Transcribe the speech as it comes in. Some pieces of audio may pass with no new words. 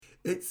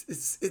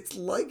It's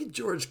like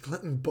George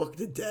Clinton booked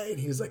a day, and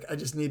he was like, "I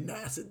just need an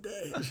acid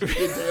day. I just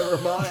need a day where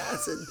my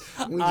acid."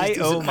 I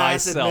owe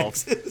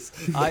myself.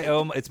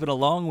 It's been a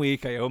long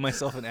week. I owe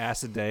myself an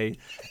acid day,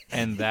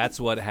 and that's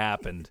what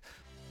happened.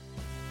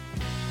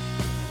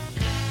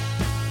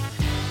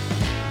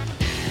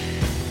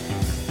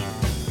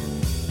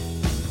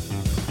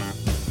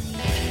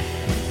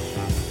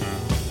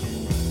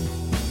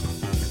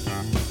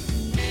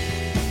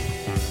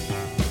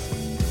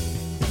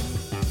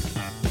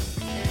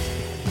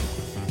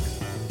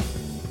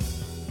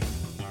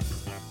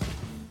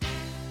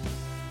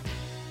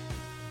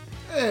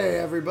 Hey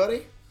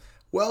everybody,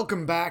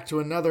 welcome back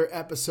to another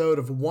episode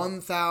of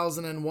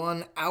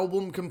 1001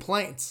 Album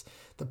Complaints,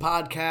 the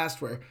podcast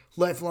where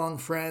lifelong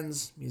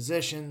friends,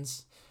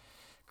 musicians,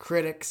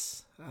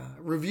 critics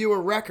review a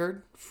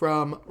record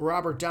from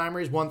Robert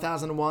Dimery's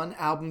 1001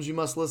 Albums You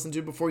Must Listen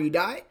to Before You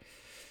Die.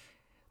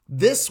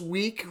 This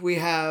week we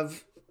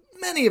have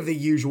many of the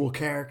usual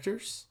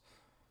characters.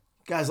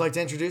 Guys, like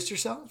to introduce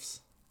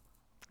yourselves?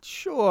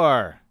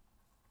 Sure.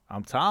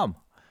 I'm Tom.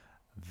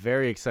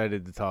 Very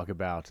excited to talk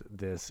about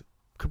this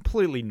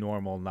completely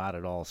normal, not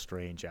at all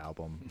strange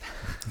album.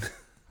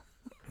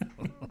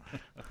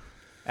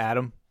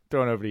 Adam,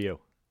 throwing over to you.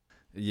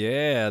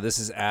 Yeah, this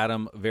is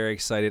Adam. Very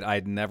excited.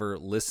 I'd never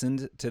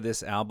listened to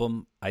this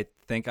album. I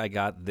think I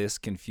got this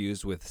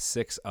confused with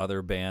 6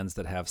 other bands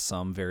that have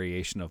some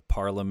variation of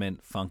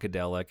Parliament,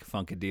 Funkadelic,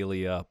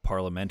 Funkadelia,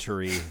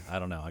 Parliamentary. I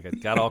don't know. I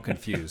got all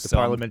confused. The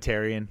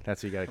Parliamentarian.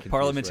 That's what you got confused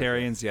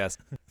Parliamentarians, yes.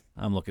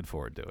 I'm looking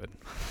forward to it.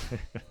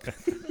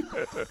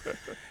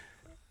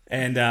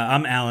 And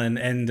I'm Alan,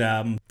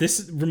 and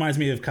this reminds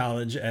me of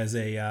college as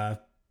a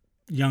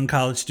young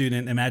college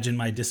student. Imagine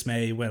my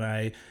dismay when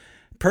I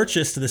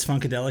purchased this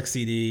Funkadelic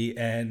CD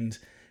and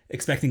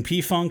expecting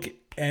P-Funk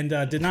and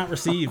did not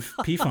receive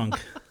P-Funk.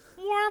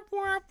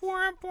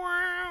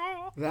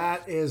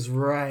 That is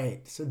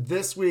right. So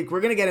this week,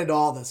 we're going to get into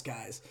all this,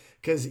 guys,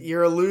 because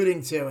you're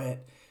alluding to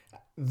it.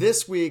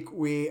 This week,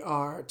 we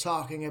are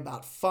talking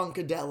about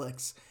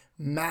Funkadelic's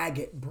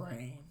Maggot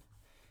Brain.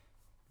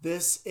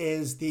 This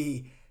is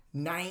the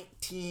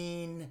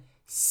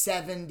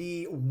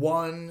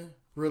 1971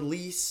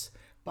 release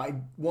by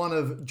one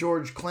of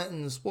George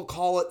Clinton's, we'll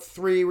call it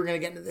 3, we're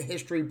going to get into the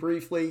history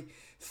briefly,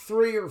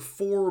 3 or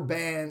 4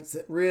 bands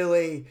that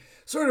really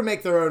sort of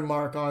make their own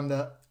mark on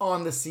the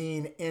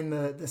scene in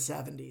the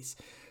 70s.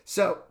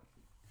 So,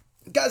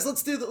 guys,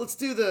 let's do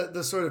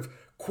the sort of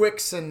quick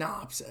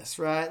synopsis,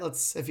 right?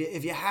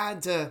 If you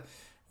had to,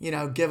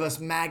 give us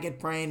Maggot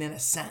Brain in a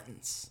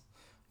sentence,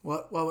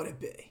 what would it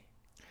be?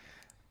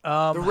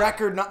 The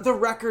record,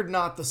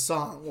 not the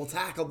song. We'll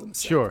tackle them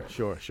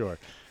separately. Sure.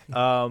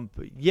 But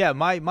yeah,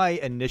 my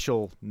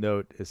initial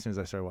note as soon as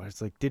I started watching,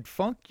 it's like, did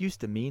funk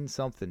used to mean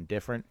something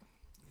different?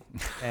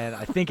 And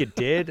I think it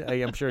did.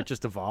 I'm sure it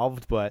just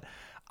evolved, but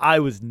I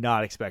was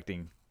not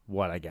expecting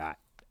what I got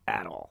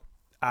at all.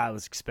 I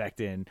was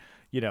expecting,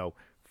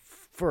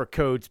 fur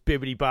coats,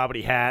 bibbity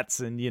bobbity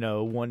hats, and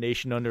One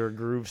Nation Under a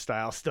Groove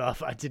style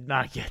stuff. I did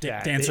not get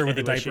that. Dancer with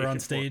a diaper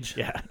on stage.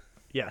 Yeah.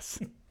 Yes.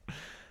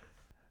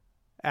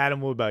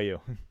 Adam, what about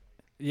you?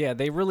 Yeah,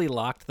 they really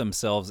locked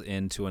themselves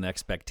into an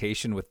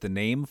expectation with the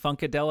name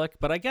Funkadelic,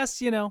 but I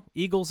guess,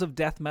 Eagles of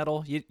Death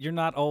Metal, you're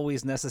not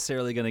always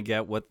necessarily going to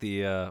get what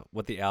the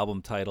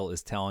album title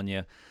is telling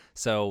you.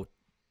 So,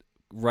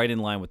 right in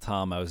line with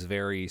Tom, I was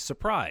very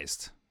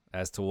surprised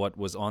as to what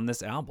was on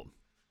this album.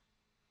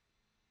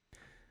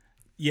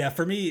 Yeah,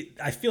 for me,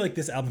 I feel like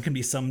this album can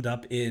be summed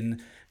up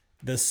in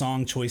the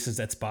song choices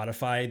that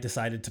Spotify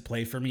decided to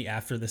play for me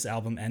after this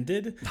album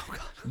ended,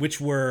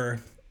 which were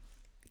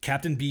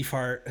Captain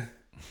Beefheart,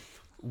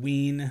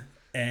 Ween,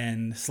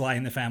 and Sly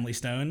and the Family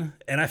Stone.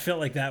 And I felt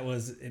like that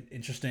was an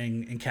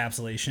interesting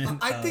encapsulation.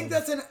 I think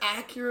that's an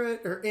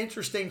accurate or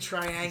interesting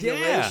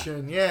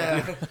triangulation.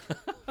 Yeah.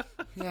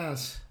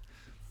 Yes.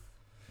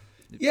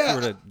 Yeah.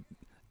 Sort of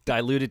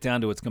dilute it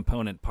down to its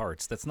component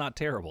parts. That's not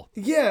terrible.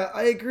 Yeah,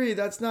 I agree.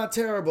 That's not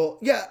terrible.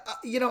 Yeah,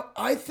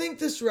 I think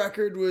this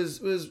record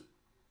was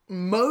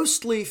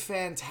mostly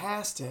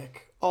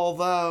fantastic,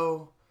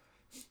 although,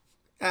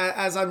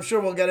 as I'm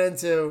sure we'll get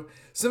into,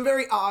 some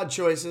very odd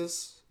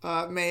choices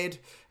made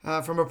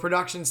from a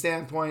production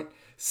standpoint,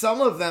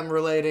 some of them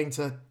relating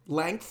to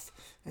length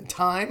and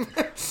time,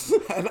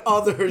 and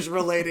others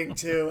relating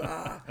to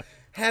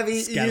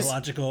heavy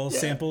scatological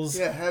samples.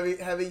 Yeah,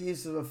 heavy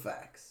use of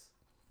effects.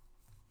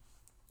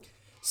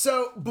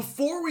 So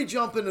before we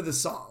jump into the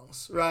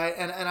songs, right,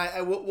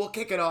 and we'll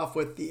kick it off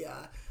with the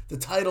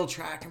title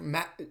track,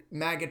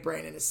 Maggot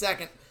Brain, in a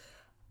second.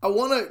 I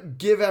want to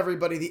give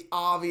everybody the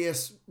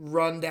obvious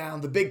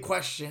rundown, the big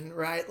question,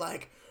 right?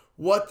 Like,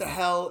 what the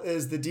hell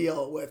is the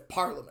deal with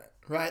Parliament,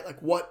 right? Like,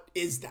 what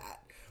is that?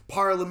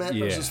 Parliament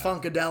versus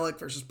Funkadelic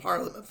versus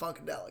Parliament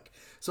Funkadelic.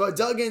 So I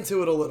dug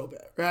into it a little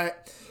bit, right?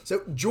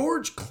 So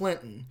George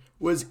Clinton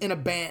was in a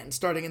band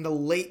starting in the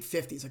late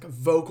 50s, like a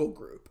vocal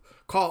group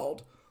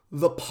called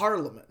The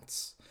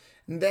Parliaments.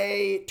 And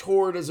they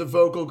toured as a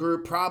vocal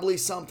group, probably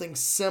something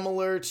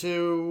similar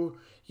to,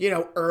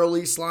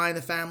 early Sly and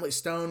the Family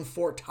Stone,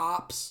 Four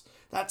Tops,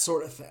 that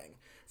sort of thing,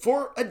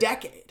 for a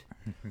decade.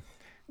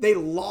 They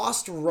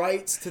lost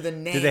rights to the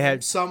name. Did they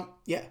have What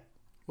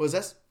was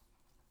this?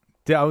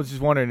 I was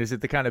just wondering, is it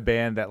the kind of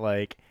band that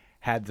like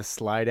had the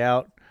slide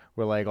out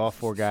where like all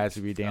four guys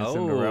would be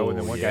dancing in a row and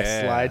then one guy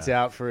slides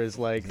out for his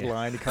like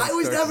line to come? I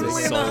was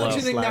definitely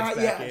imagining that.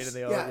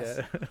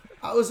 Yes.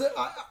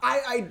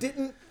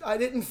 I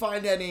didn't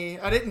find any.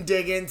 I didn't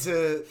dig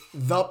into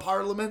the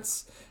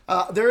Parliaments.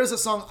 There is a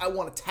song, I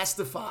Want to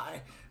Testify,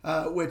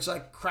 which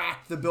like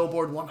cracked the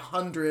Billboard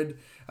 100.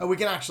 We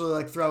can actually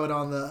like throw it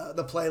on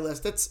the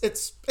playlist.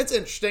 It's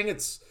interesting.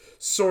 It's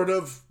sort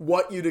of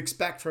what you'd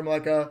expect from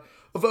like a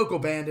vocal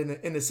band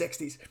in the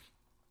 60s.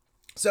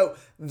 So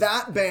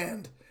that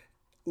band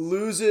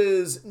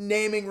loses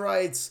naming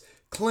rights.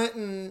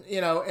 Clinton,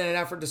 in an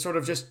effort to sort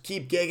of just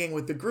keep gigging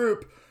with the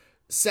group,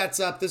 sets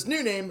up this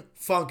new name,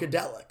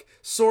 Funkadelic.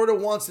 Sort of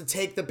wants to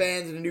take the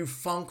band in a new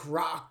funk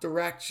rock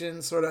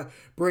direction, sort of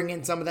bring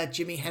in some of that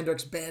Jimi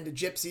Hendrix Band of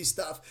Gypsy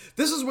stuff.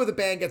 This is where the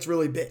band gets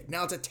really big.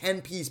 Now it's a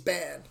 10-piece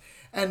band.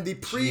 And the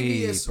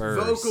previous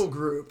vocal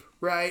group,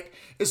 right,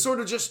 is sort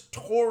of just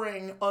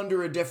touring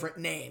under a different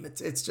name.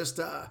 It's just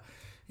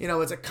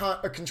it's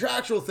a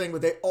contractual thing,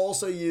 but they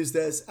also use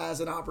this as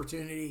an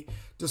opportunity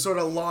to sort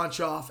of launch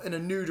off in a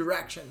new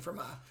direction from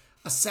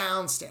a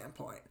sound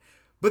standpoint.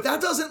 But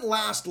that doesn't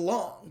last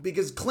long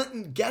because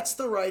Clinton gets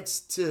the rights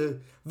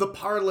to the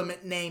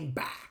Parliament name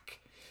back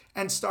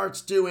and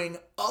starts doing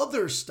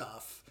other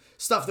stuff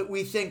that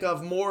we think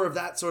of more of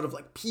that sort of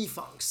like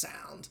P-Funk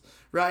sound,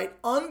 right,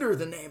 under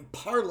the name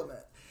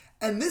Parliament.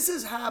 And this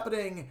is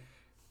happening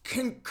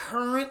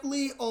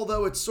concurrently,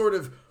 although it's sort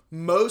of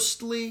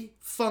mostly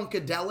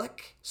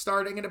Funkadelic,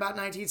 starting in about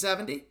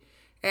 1970,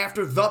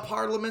 after the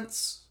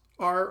Parliaments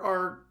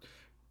are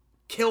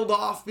killed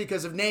off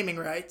because of naming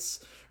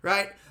rights,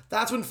 right?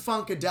 That's when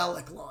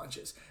Funkadelic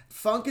launches.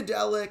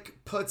 Funkadelic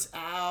puts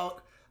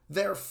out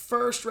their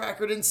first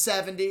record in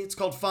 70. It's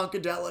called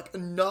Funkadelic.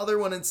 Another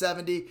one in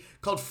 70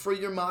 called Free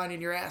Your Mind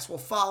and Your Ass Will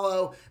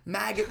Follow.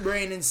 Maggot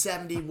Brain in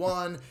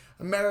 71.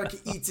 America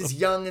Eats Is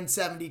Young in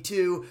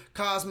 72.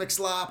 Cosmic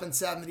Slop in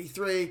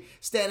 73.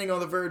 Standing on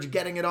the Verge of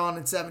Getting It On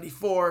in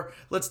 74.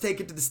 Let's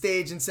Take It to the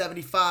Stage in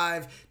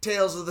 75.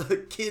 Tales of the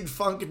Kid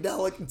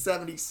Funkadelic in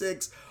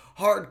 76.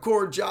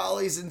 Hardcore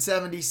Jollies in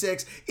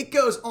 76. It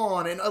goes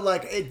on and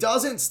it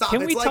doesn't stop.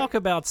 Can we talk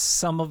about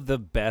some of the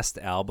best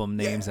album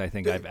names I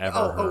think I've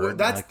ever heard?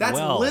 That's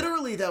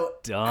literally though,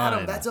 done.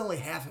 Adam, that's only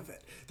half of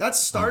it. That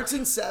starts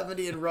in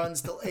 70 and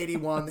runs till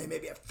 81. They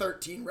maybe have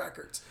 13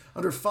 records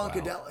under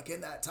Funkadelic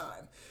in that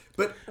time.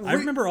 But I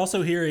remember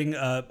also hearing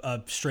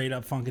a straight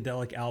up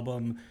Funkadelic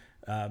album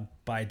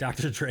by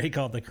Dr. Dre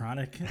called The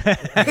Chronic. No.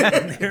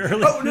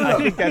 I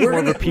think that's more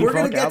of a P-Funk We're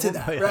going to get album. to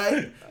that,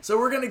 right? So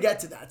we're going to get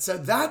to that. So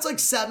that's like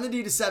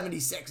 70 to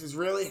 76 is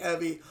really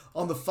heavy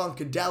on the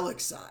Funkadelic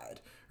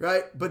side,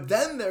 right? But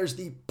then there's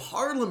the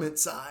Parliament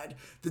side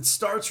that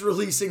starts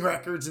releasing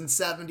records in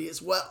 70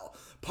 as well.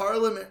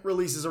 Parliament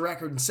releases a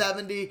record in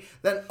 70,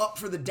 then Up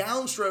for the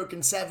Downstroke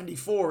in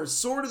 74 is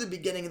sort of the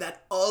beginning of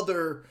that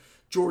other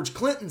George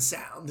Clinton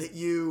sound that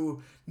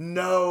you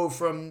know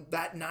from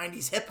that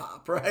 90s hip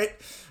hop, right?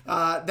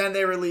 Then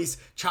they release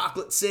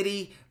Chocolate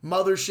City,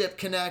 Mothership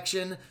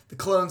Connection, The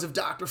Clones of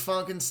Dr.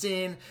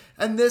 Funkenstein,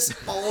 and this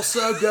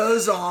also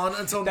goes on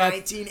until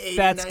 1980,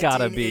 that's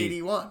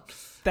 1981.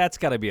 That's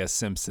got to be a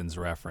Simpsons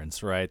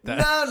reference, right?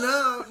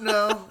 No.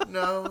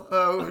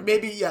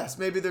 Maybe yes.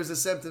 Maybe there's a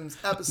Simpsons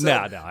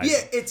episode. No.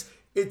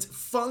 It's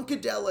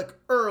Funkadelic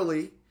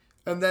early,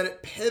 and then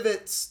it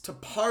pivots to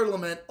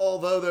Parliament.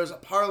 Although there's a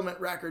Parliament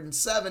record in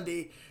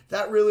 70,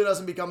 that really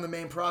doesn't become the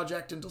main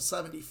project until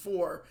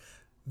 74.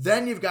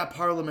 Then you've got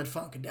Parliament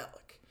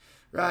Funkadelic,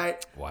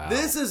 right? Wow.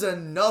 This is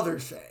another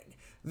thing.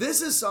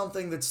 This is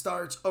something that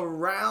starts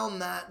around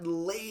that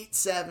late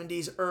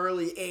 70s,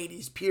 early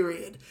 80s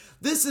period.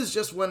 This is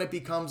just when it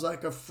becomes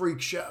like a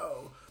freak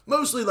show,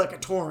 mostly like a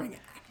touring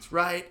act,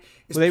 right?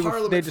 They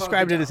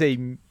described it as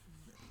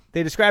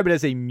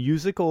a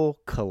musical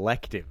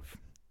collective.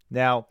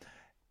 Now,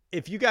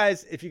 if you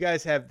guys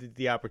have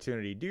the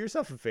opportunity, do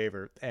yourself a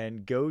favor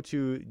and go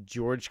to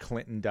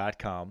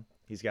georgeclinton.com.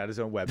 He's got his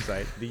own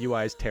website. The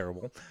UI is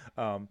terrible,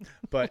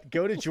 but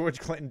go to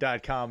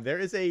georgeclinton.com. There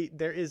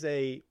is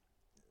a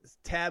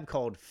tab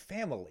called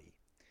Family,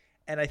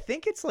 and I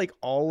think it's like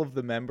all of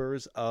the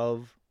members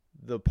of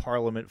the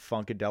Parliament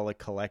Funkadelic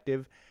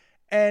Collective,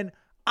 and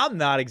I'm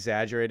not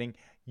exaggerating.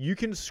 You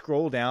can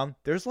scroll down.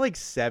 There's like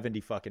 70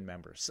 fucking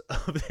members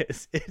of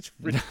this. It's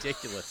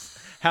ridiculous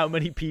how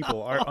many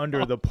people are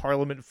under the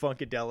Parliament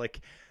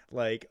Funkadelic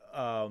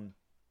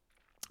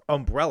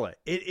umbrella.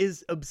 It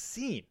is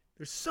obscene.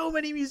 There's so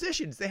many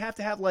musicians. They have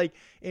to have like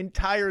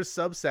entire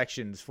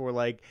subsections for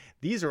like,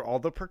 these are all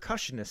the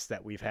percussionists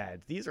that we've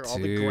had. These are all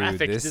the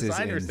graphic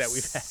designers that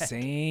we've had.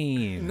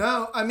 Insane.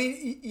 No, I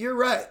mean, you're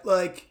right.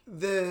 Like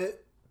the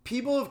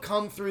people who've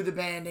come through the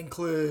band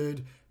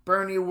include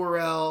Bernie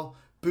Worrell,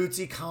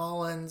 Bootsy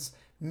Collins,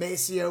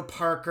 Maceo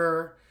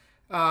Parker.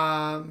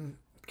 God,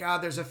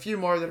 there's a few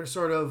more that are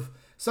sort of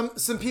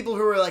some people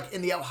who are like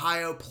in the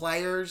Ohio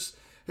Players,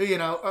 who, you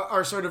know,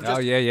 are sort of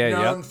just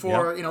known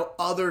for, you know,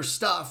 other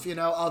stuff, you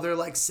know, other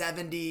like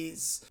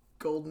 70s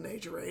golden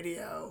age of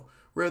radio,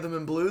 rhythm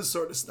and blues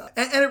sort of stuff.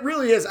 And it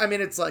really is. I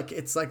mean, it's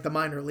like the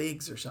minor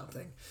leagues or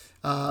something.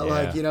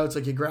 Like, you know, it's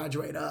like you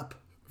graduate up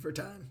for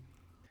time.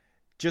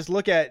 Just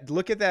look at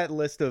that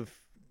list of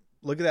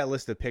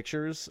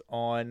pictures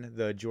on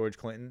the George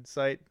Clinton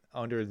site.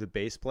 Under the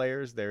bass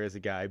players, there is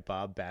a guy,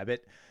 Bob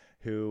Babbitt,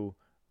 who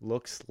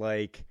looks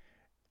like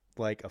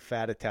a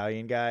fat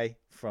Italian guy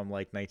from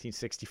like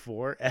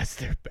 1964 as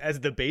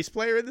the bass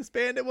player in this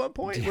band at one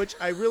point, which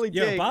I really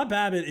dig. Bob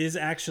Babbitt is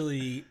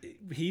actually,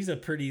 he's a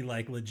pretty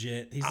like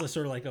legit. He's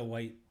sort of like a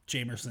white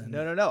Jamerson.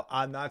 No.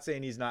 I'm not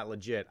saying he's not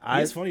legit.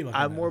 He's funny looking.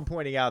 I'm more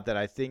pointing out that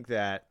I think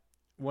that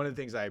one of the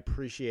things I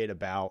appreciate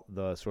about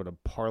the sort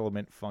of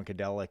Parliament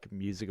Funkadelic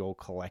musical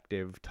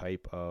collective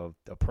type of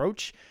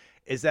approach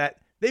is that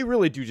they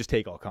really do just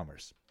take all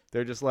comers.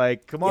 They're just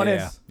like, come on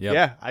in. Yep.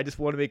 Yeah, I just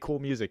want to make cool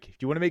music.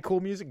 If you want to make cool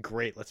music,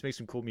 great. Let's make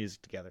some cool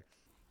music together.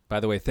 By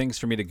the way, things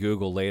for me to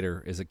Google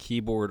later is a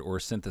keyboard or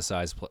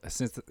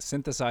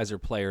synthesizer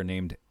player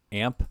named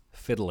Amp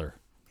Fiddler.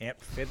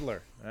 Amp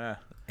Fiddler.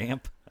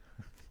 Amp.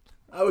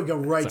 I would go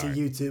right to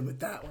YouTube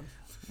with that one.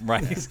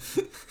 Right.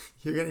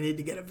 You're going to need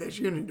to get a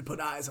vision. You need to put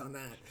eyes on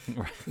that.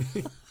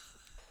 Right.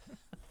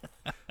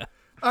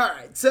 All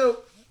right.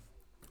 So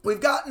we've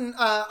gotten,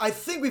 I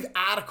think we've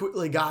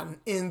adequately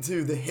gotten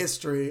into the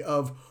history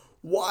of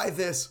why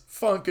this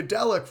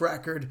Funkadelic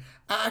record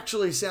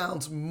actually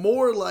sounds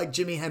more like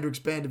Jimi Hendrix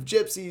Band of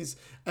Gypsys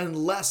and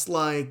less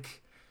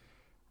like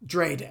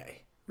Dre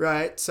Day,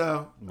 right?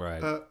 So,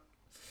 Right.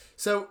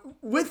 So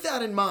with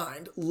that in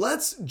mind,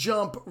 let's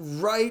jump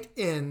right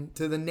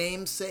into the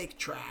namesake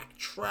track,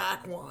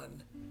 track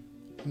 1,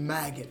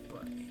 Maggot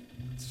Brain.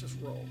 Let's just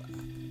roll that.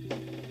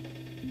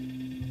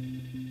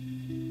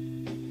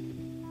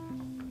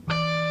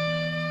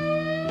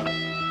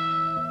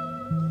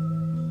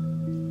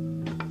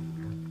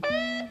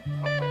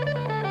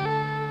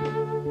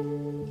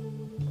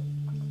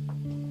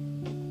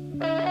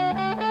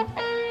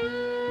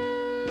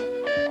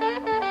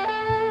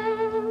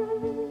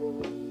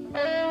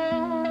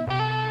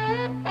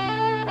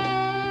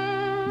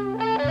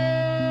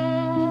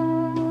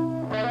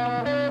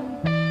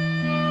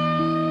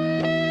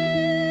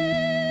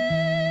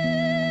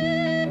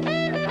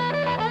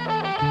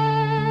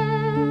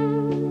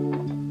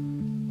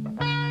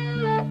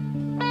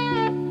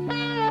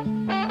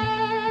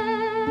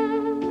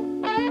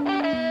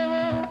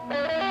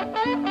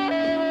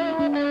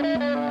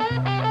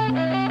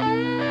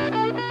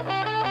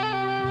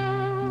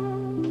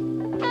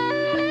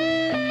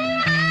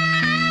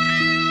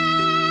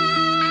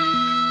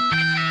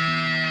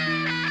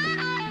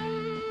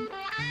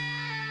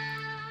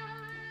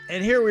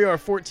 And here we are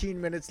 14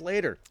 minutes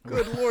later.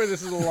 Good Lord,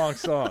 this is a long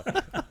song.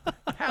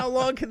 How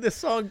long can this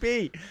song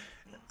be?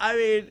 I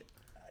mean,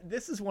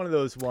 this is one of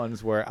those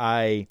ones where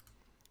I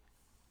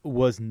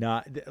was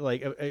not,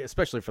 like,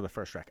 especially for the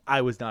first track,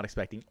 I was not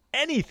expecting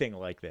anything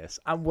like this.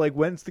 I'm like,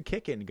 when's the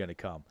kick-in going to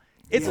come?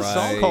 It's a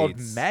song called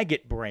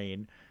Maggot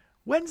Brain.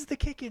 When's the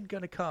kick-in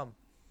going to come?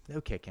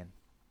 No kick-in.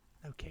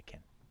 No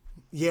kick-in.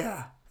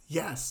 Yeah,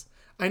 yes.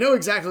 I know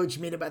exactly what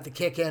you mean about the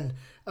kick-in.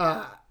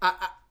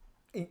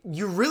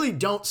 You really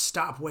don't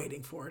stop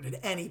waiting for it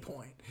at any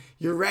point.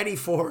 You're ready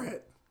for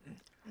it.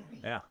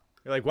 Yeah.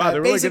 You're like, wow,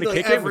 they're really going to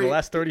kick in for the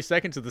last 30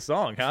 seconds of the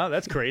song, huh?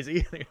 That's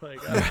crazy. You're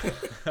like,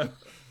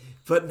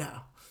 But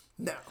no.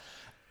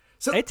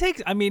 So It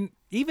takes, I mean,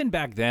 even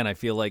back then, I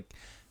feel like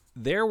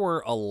there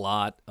were a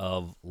lot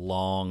of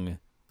long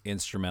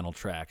instrumental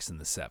tracks in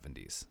the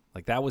 70s.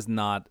 Like, that was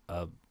not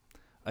a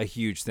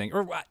huge thing.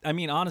 Or, I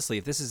mean, honestly,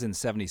 if this is in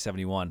 70,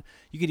 71,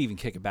 you could even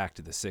kick it back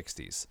to the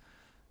 60s.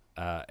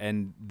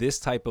 And this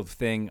type of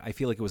thing, I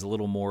feel like it was a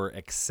little more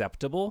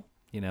acceptable.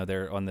 You know,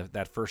 they're on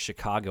that first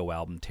Chicago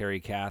album, Terry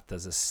Kath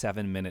does a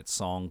 7-minute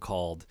song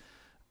called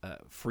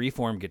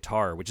Freeform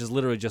Guitar, which is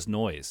literally just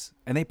noise.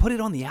 And they put it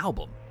on the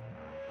album.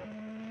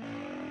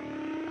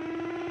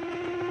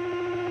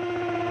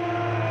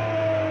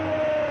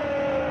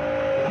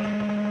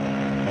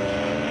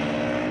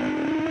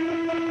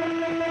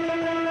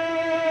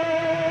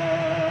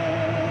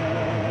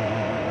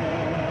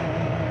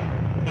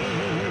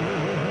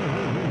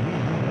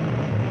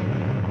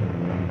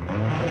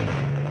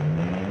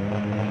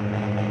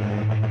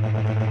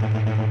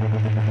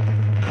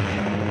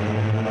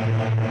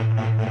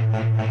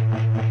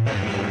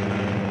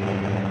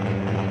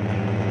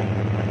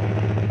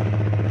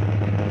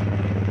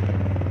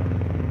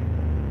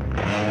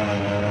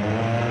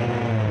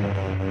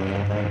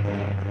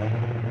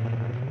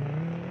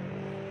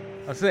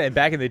 I'm saying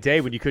back in the day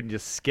when you couldn't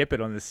just skip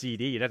it on the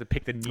CD, you'd have to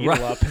pick the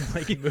needle up and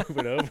like move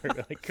it over.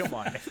 Like, come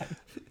on, man.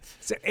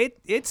 So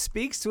it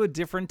speaks to a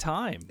different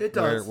time. It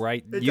does.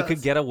 Right? It You does.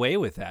 could get away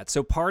with that.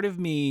 So part of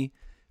me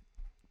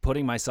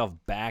putting myself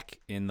back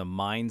in the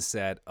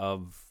mindset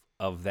of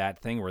that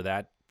thing where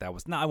that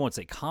was not, I won't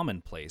say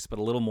commonplace, but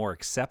a little more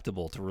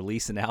acceptable to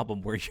release an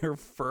album where your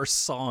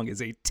first song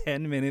is a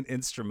 10-minute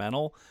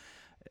instrumental.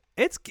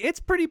 It's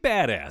pretty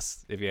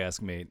badass, if you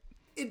ask me.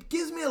 It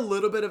gives me a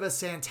little bit of a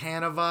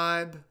Santana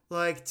vibe,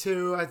 like,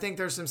 too. I think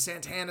there's some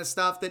Santana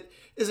stuff that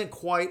isn't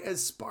quite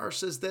as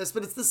sparse as this,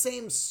 but it's the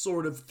same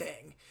sort of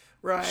thing,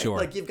 right? Sure.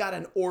 Like, you've got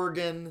an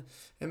organ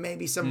and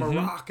maybe some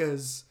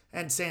maracas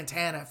and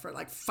Santana for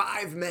like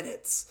 5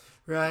 minutes,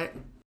 right?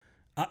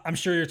 I'm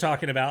sure you're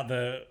talking about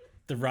the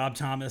Rob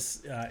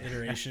Thomas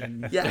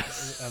iteration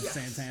Yes. of Yes.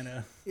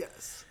 Santana.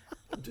 Yes.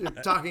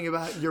 Talking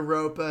about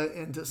Europa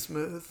into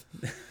Smooth.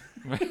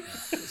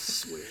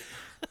 Sweet.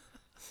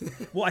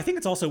 Well, I think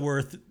it's also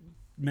worth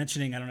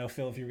mentioning, I don't know,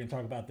 Phil, if you were going to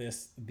talk about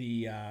this,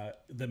 the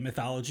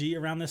mythology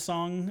around this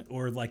song,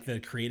 or like the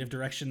creative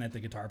direction that the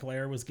guitar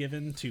player was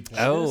given to play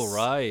Oh, this.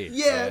 right.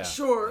 Yeah,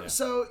 sure. Yeah.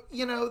 So,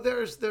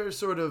 there's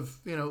sort of,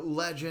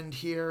 legend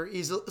here,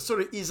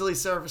 easily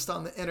surfaced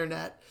on the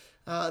internet,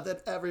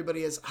 that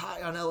everybody is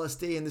high on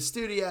LSD in the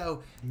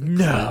studio.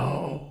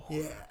 No.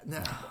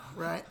 No,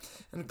 right?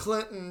 And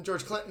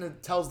George Clinton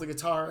tells the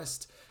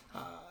guitarist,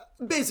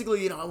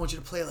 basically, I want you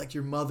to play like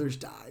your mother's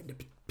died,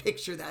 to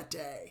picture that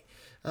day.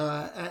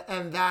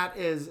 And that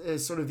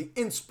is sort of the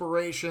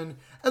inspiration,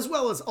 as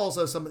well as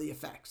also some of the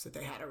effects that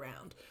they had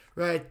around,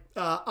 right?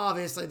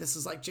 Obviously, this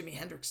is like Jimi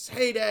Hendrix's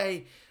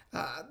heyday.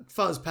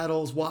 Fuzz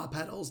pedals, wah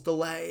pedals,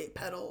 delay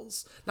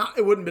pedals.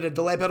 It wouldn't have been a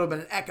delay pedal, but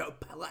an echo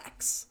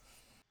plex.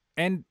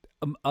 And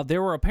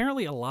there were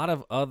apparently a lot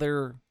of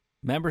other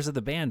members of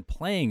the band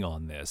playing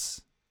on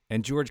this.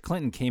 And George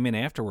Clinton came in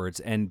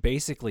afterwards and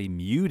basically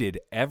muted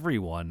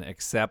everyone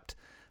except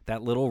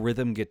that little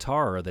rhythm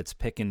guitar that's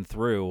picking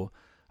through,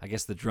 I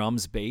guess, the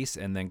drums, bass,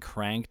 and then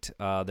cranked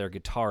their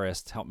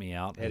guitarist. Help me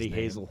out. Eddie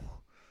Hazel.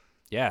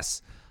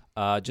 Yes.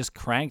 Just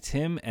cranked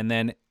him, and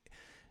then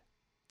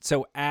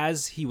so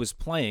as he was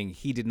playing,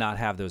 he did not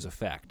have those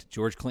effects.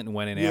 George Clinton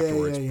went in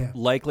afterwards,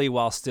 likely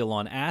while still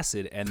on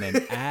acid, and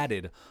then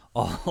added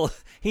all.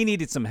 He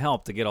needed some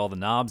help to get all the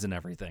knobs and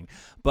everything,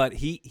 but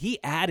he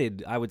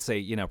added, I would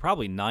say,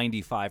 probably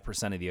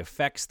 95% of the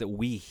effects that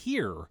we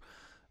hear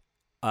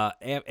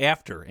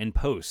after in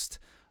post.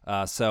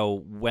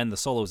 So when the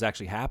solo was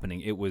actually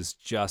happening, it was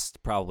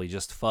probably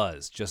just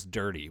fuzz, just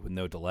dirty with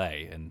no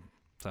delay, and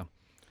so.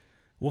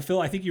 Well,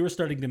 Phil, I think you were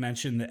starting to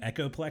mention the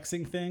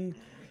echoplexing thing.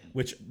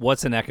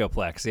 What's an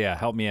echoplex? Yeah,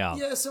 help me out.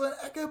 Yeah, so an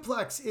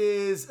echoplex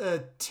is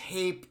a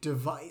tape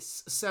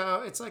device.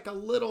 So it's like a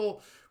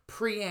little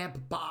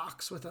preamp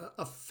box with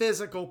a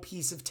physical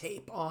piece of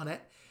tape on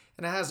it.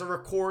 And it has a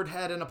record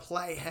head and a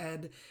play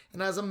head.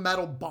 And it has a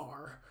metal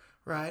bar,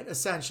 right?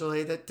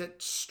 Essentially,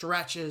 that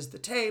stretches the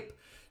tape,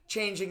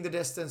 changing the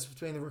distance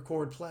between the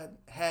record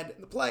head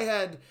and the play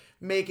head,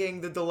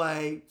 making the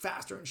delay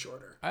faster and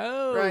shorter.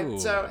 Oh.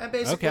 Right? So, and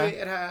basically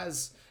it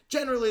has,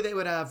 generally they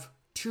would have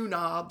 2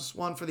 knobs,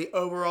 one for the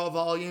overall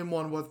volume,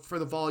 one for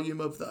the volume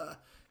of the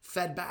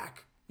fed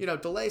back,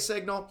 delay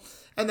signal,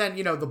 and then,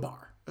 the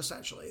bar,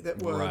 essentially,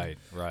 that would,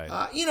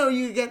 right.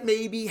 You get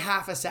maybe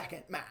half a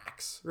second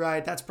max,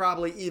 right? That's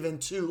probably even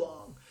too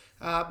long.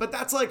 But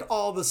that's like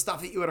all the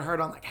stuff that you would have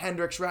heard on like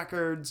Hendrix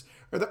records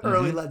or the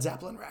early Led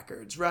Zeppelin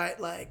records, right?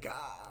 Like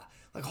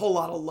Whole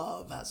Lotta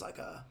Love has like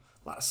a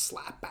lot of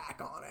slap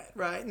back on it,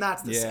 right? And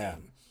that's the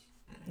same,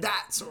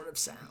 that sort of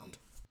sound.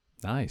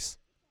 Nice.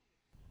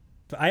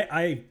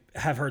 I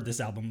have heard this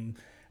album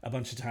a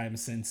bunch of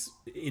times since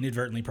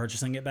inadvertently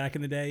purchasing it back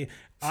in the day.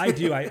 I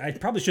do. I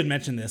probably should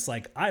mention this.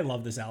 Like, I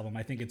love this album.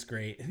 I think it's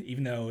great,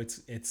 even though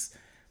it's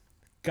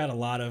got a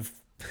lot of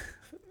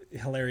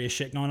hilarious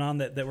shit going on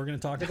that we're going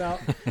to talk about.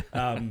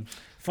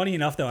 Funny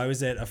enough, though, I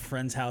was at a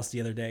friend's house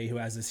the other day who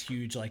has this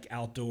huge like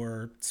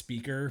outdoor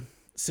speaker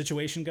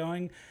situation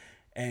going,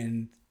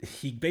 and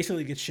he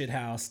basically gets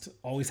shithoused,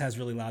 always has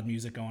really loud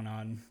music going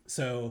on.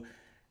 So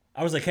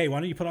I was like, hey, why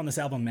don't you put on this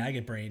album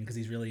Maggot Brain, because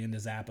he's really into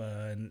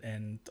Zappa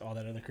and all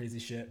that other crazy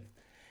shit.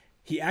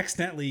 He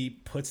accidentally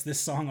puts this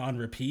song on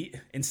repeat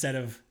instead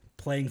of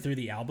playing through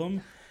the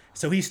album.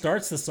 So he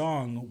starts the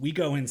song, we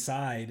go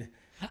inside,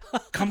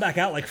 come back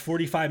out like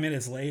 45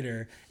 minutes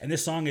later, and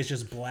this song is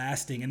just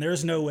blasting, and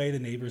there's no way the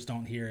neighbors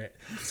don't hear it.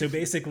 So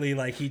basically,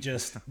 like, he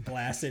just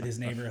blasted his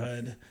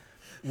neighborhood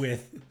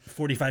with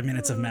 45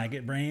 minutes of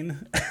Maggot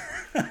Brain.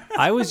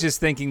 I was just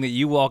thinking that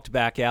you walked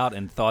back out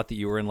and thought that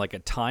you were in like a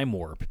time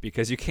warp,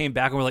 because you came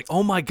back and were like,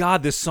 oh my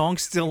God, this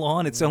song's still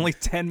on. It's only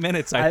 10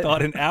 minutes. I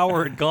thought an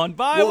hour had gone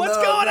by. What's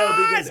going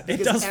on? Because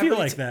it does feel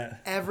like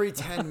that. Every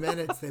 10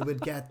 minutes they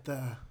would get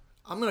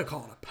I'm going to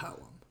call it a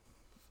poem.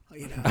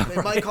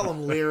 They might call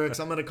them lyrics.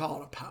 I'm going to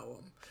call it a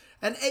poem.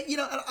 And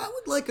I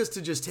would like us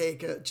to just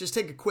take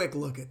a quick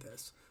look at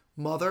this.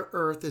 Mother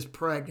Earth is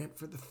pregnant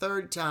for the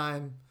 3rd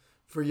time,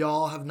 for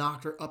y'all have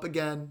knocked her up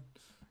again.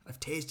 I've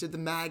tasted the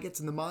maggots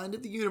in the mind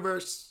of the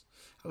universe.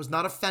 I was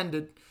not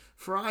offended,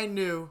 for I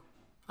knew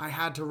I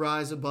had to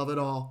rise above it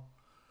all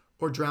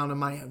or drown in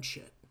my own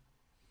shit.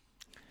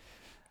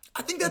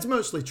 I think that's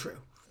mostly true.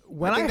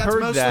 When I think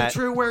heard that's that,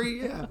 mostly true where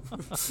yeah.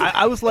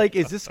 I was like,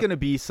 is this going to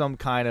be some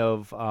kind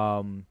of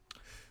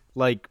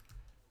like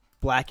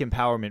black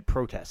empowerment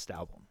protest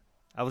album?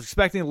 I was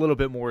expecting a little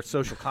bit more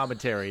social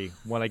commentary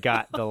when I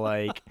got the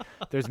like,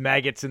 there's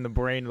maggots in the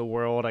brain of the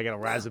world. I got to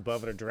rise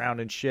above it or drown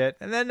in shit.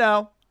 And then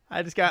no,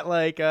 I just got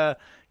like,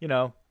 you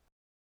know,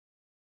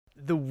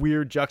 the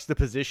weird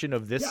juxtaposition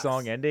of this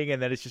song ending,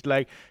 and then it's just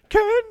like,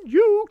 can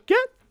you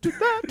get to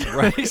that?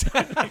 Right.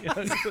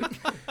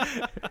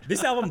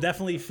 This album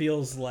definitely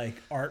feels like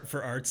art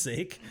for art's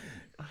sake.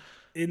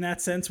 In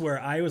that sense, where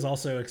I was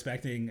also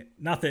expecting,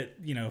 not that,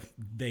 you know,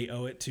 they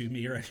owe it to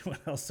me or anyone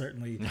else,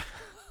 certainly,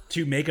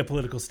 to make a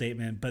political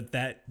statement, but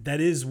that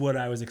is what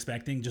I was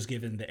expecting, just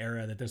given the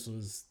era that this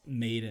was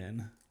made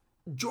in.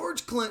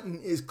 George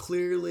Clinton is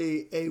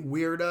clearly a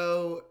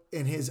weirdo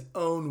in his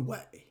own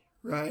way,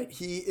 right?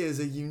 He is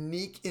a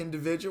unique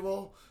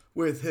individual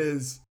with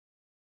his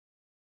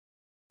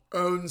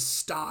own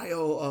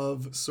style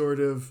of sort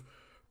of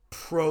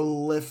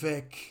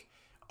prolific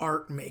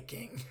art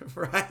making,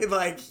 right?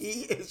 Like,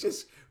 he is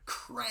just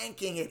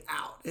cranking it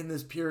out in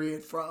this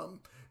period from,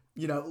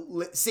 you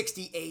know,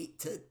 68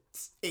 to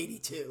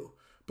 82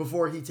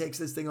 before he takes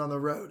this thing on the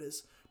road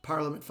as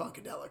Parliament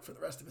Funkadelic for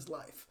the rest of his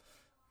life.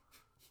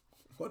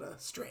 What a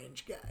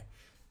strange guy.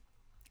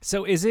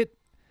 So is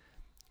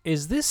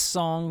this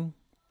song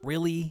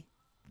really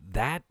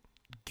that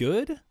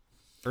good?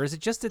 Or is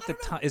it just at the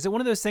time? Is it one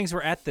of those things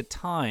where at the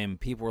time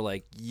people were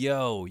like,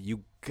 yo,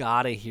 you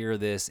gotta hear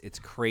this. It's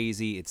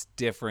crazy. It's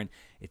different.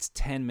 It's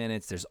 10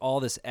 minutes. There's all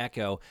this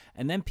echo.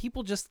 And then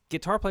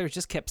guitar players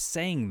just kept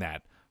saying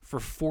that for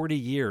 40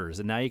 years.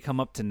 And now you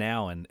come up to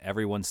now and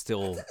everyone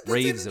still raves about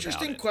it. That's an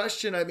interesting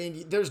question. I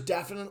mean, there's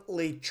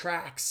definitely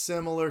tracks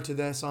similar to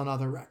this on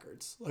other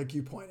records, like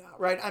you point out,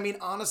 right? I mean,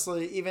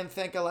 honestly, even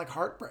think of like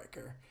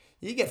Heartbreaker.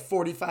 You get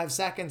 45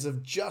 seconds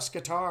of just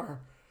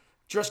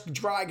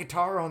dry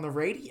guitar on the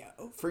radio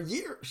for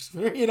years,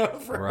 you know?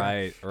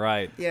 Right.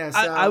 Yeah. So,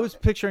 I was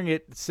picturing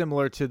it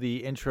similar to the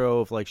intro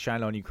of like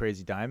Shine On You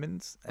Crazy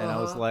Diamonds. And I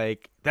was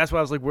like, that's why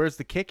I was like, where's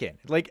the kick in?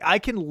 Like, I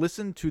can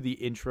listen to the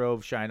intro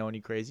of Shine On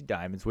You Crazy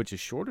Diamonds, which is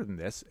shorter than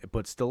this,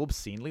 but still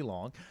obscenely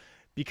long,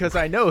 because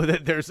I know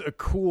that there's a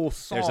cool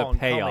song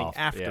coming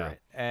after it.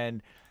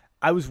 And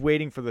I was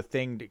waiting for the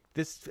thing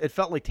it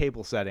felt like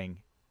table setting.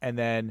 And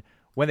then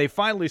when they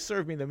finally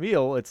served me the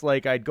meal, it's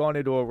like I'd gone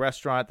into a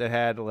restaurant that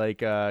had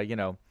like, you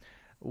know,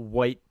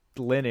 white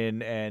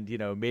linen and, you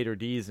know, maitre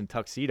d's and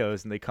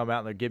tuxedos, and they come out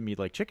and they're giving me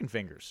like chicken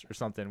fingers or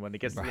something when it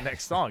gets to the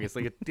next song. It's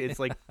like,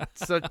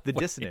 the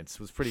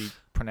dissonance was pretty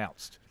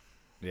pronounced.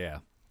 Yeah.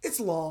 it's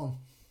long.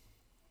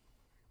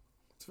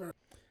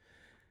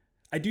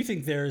 I do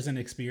think there's an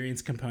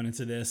experience component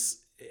to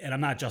this, and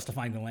I'm not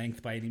justifying the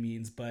length by any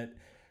means, but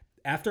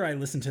after I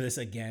listened to this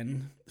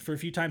again for a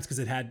few times, because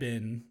it had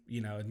been,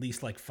 you know, at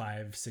least like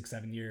 5, 6,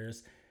 7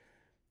 years,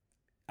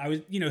 I was,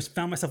 you know,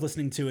 found myself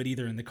listening to it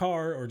either in the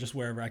car or just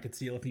wherever I could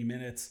steal a few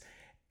minutes.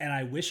 And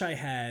I wish I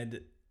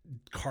had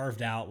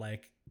carved out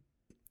like,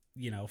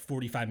 you know,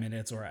 45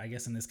 minutes, or I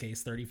guess in this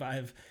case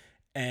 35,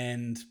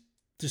 and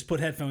just put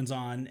headphones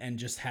on and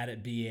just had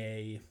it be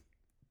a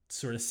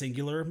sort of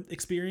singular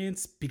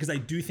experience, because I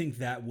do think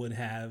that would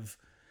have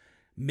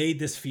made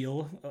this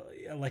feel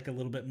like a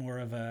little bit more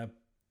of a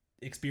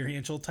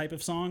experiential type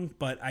of song.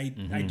 But I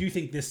do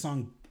think this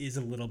song is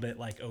a little bit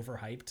like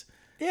overhyped.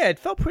 Yeah, it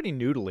felt pretty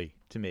noodly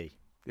to me,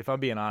 if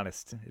I'm being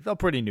honest. It felt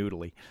pretty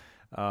noodly,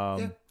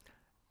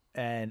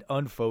 and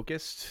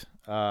unfocused.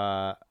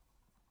 And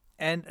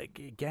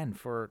again,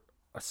 for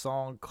a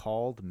song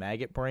called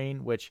Maggot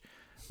Brain, which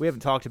we haven't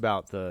talked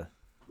about the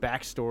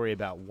backstory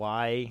about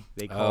why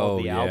they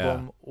called the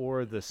album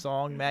or the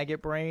song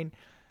Maggot Brain.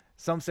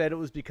 Some said it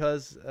was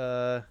because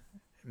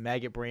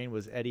Maggot Brain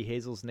was Eddie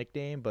Hazel's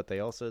nickname, but they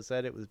also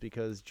said it was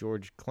because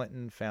George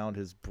Clinton found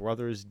his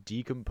brother's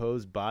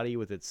decomposed body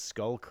with its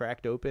skull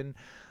cracked open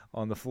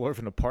on the floor of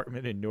an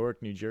apartment in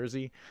Newark, New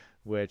Jersey,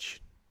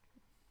 which,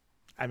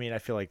 I mean, I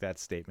feel like that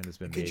statement has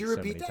been made so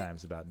many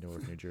times about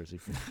Newark, New Jersey.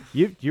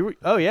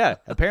 Oh yeah,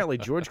 apparently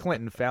George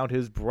Clinton found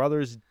his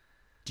brother's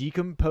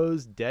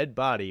decomposed dead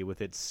body with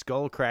its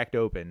skull cracked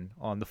open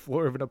on the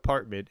floor of an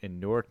apartment in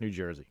Newark, New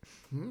Jersey.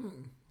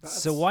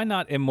 So why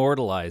not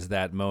immortalize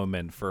that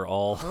moment for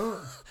all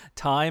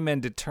time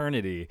and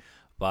eternity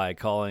by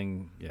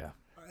calling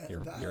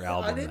your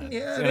album that?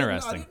 It's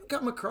interesting. I didn't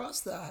come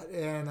across that.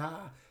 And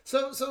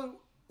so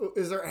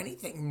is there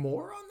anything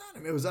more on that?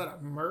 I mean, was that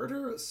a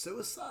murder, a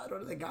suicide?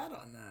 What do they got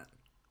on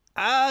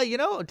that? You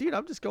know, dude,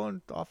 I'm just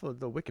going off of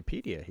the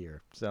Wikipedia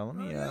here. So let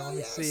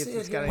me see if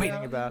it's got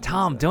anything about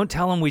Tom, don't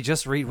tell him we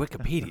just read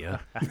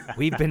Wikipedia.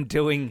 We've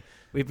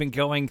been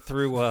going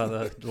through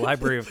the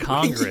Library of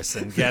Congress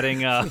and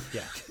getting The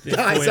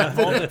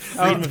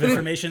Freedom of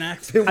Information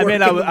Act. I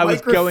mean, I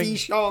was going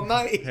all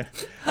night.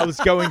 I was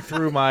going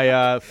through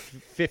my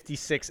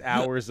 56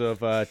 hours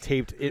of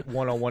taped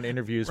one-on-one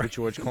interviews with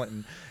George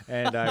Clinton,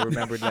 and I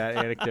remembered that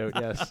anecdote.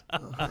 Yes.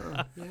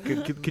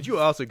 Could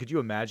you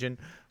imagine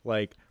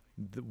like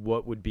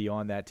what would be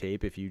on that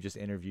tape if you just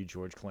interviewed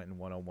George Clinton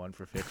one-on-one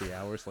for 50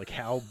 hours. Like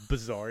how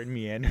bizarre and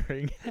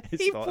meandering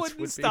his He thoughts wouldn't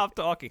would stop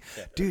talking.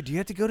 Dude, do you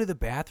have to go to the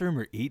bathroom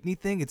or eat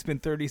anything? It's been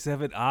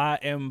 37. I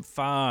am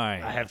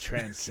fine. I have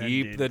transcended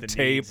Keep the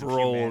tape needs of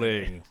humanity.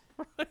 rolling.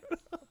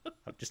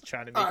 I'm just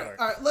trying to make art.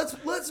 All right.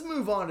 Let's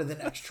move on to the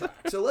next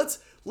track. So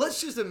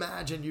let's just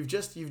imagine you've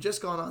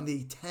just gone on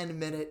the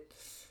 10-minute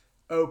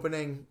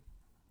opening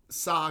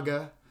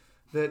saga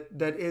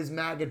that is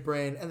Maggot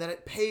Brain, and then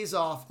it pays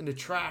off into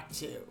track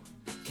 2.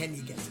 Can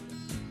you get it?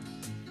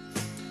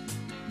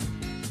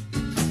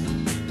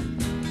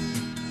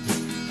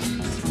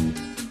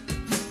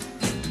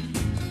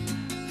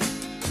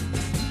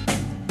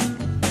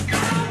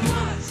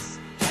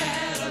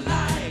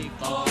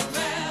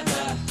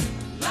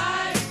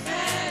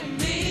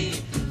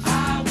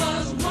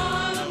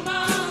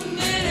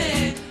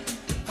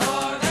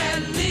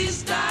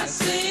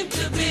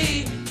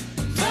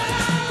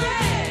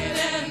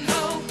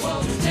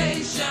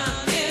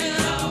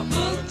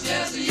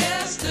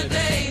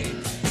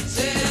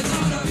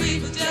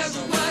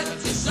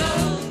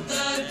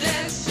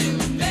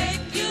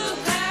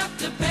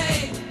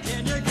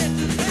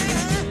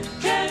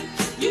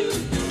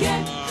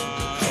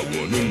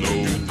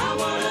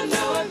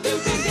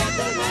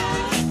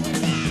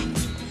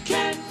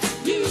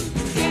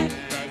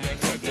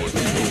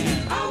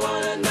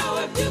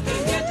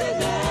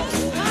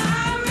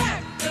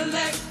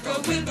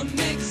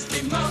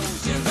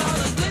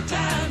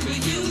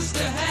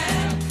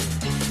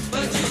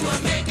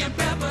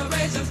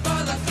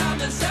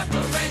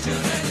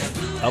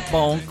 Up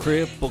on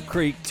Cripple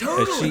Creek,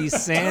 Totally, she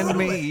sand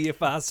totally. me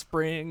if I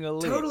spring a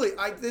leak. Totally.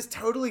 This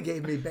totally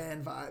gave me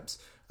band vibes.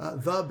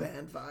 The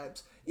band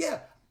vibes. Yeah,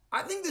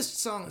 I think this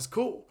song is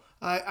cool.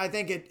 I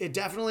think it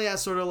definitely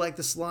has sort of like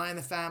the Sly and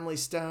the Family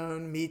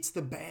Stone meets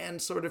the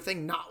band sort of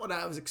thing. Not what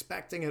I was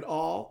expecting at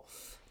all.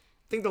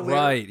 I think the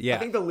Right, yeah. I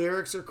think the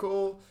lyrics are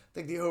cool. I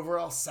think the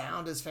overall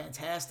sound is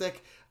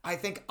fantastic. I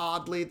think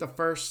oddly the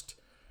first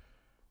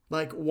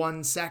like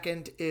 1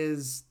 second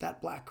is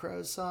that Black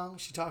Crowes song.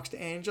 She talks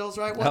to angels,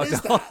 right? What is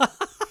that?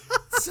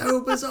 So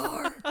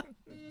bizarre.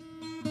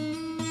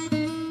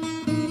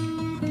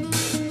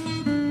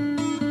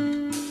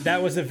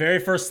 That was the very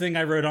first thing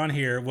I wrote on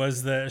here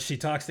was the She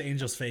Talks to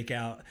Angels fake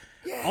out.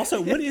 Yeah.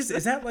 Also, what is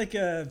that like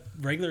a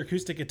regular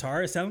acoustic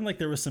guitar? It sounded like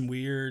there was some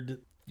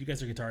weird, you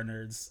guys are guitar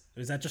nerds.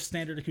 Is that just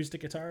standard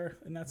acoustic guitar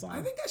in that song?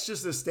 I think that's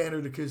just a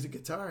standard acoustic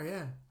guitar,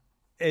 yeah.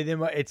 And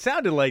it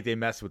sounded like they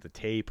messed with the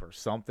tape or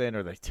something,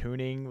 or the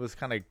tuning was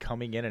kind of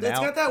coming in and It's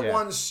out. got that Yeah.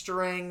 one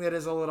string that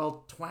is a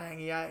little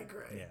twangy, I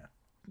agree. Yeah.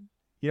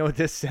 You know what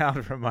this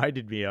sound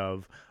reminded me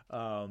of?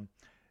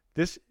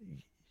 This.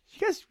 You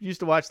guys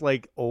used to watch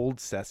like old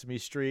Sesame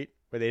Street,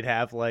 where they'd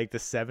have like the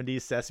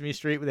 70s Sesame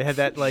Street, where they had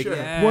that like Sure.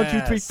 1, 2,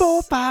 3,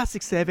 4, 5,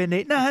 6, 7,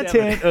 8, 9,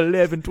 10,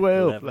 11,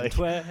 12. 11, Like,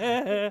 12.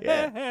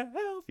 yeah.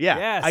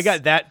 Yes. I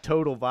got that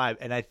total vibe.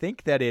 And I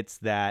think that it's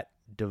that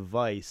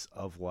device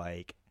of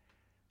like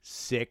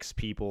 6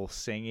 people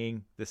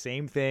singing the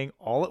same thing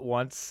all at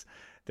once.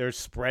 They're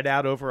spread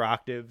out over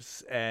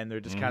octaves, and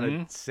they're just kind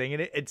of singing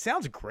it. It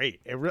sounds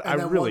great. I And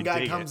then really one guy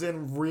dig comes it.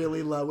 in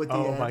really low at the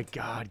Oh end. my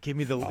God! Give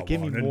me more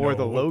wanna of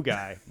the know. low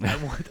guy.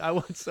 I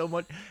want so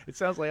much. It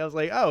sounds like I was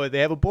like, oh, they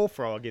have a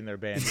bullfrog in their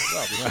band as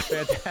well. This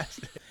is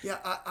fantastic. Yeah,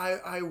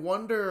 I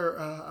wonder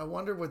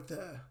what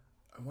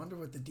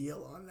the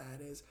deal on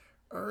that is.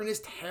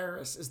 Ernest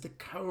Harris is the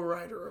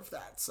co-writer of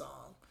that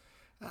song.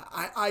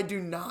 I do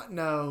not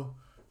know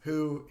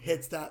who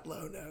hits that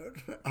low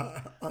note,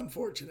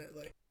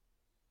 unfortunately.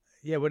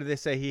 Yeah, what did they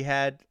say? He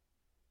had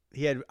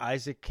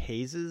Isaac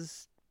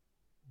Hayes'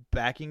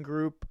 backing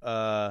group,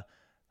 Hot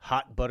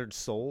Buttered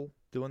Soul,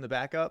 doing the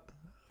backup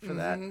for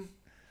that.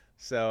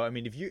 So I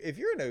mean, if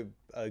you're in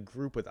a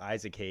group with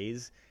Isaac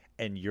Hayes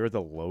and you're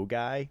the low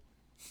guy,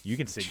 you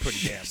can sing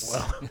pretty damn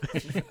well.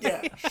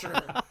 Yeah, sure.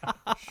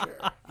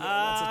 Yeah,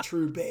 that's a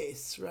true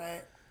bass,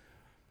 right?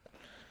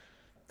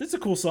 This is a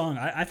cool song.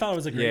 I thought it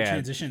was a great Yeah.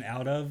 transition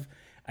out of.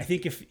 I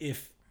think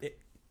if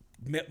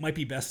it might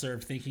be best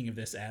served thinking of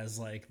this as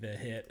like the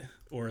hit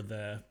or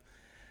the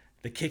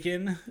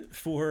kick-in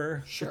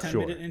for the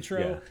 10-minute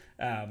intro.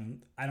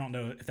 I don't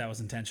know if that was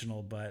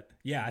intentional, but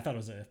yeah, I thought it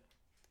was a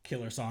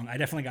killer song. I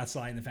definitely got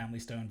Sly and the Family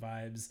Stone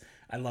vibes.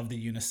 I love the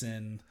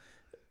unison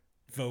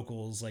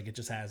vocals. Like it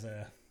just has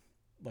a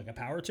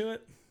power to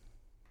it.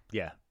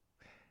 Yeah,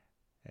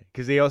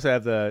 because they also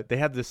have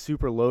the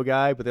super low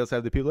guy, but they also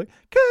have the people like,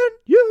 can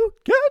you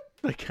get,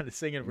 like kind of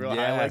singing real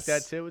high like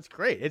that Yes. too. It's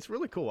great. It's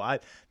really cool.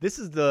 This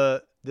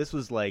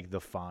was like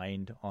the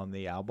find on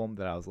the album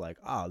that I was like,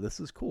 oh, this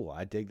is cool.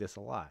 I dig this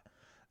a lot.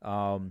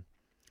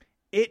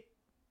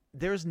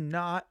 There's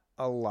not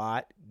a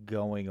lot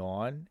going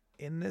on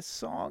in this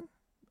song.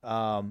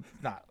 Not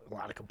a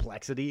lot of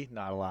complexity,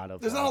 not a lot of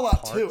There's not a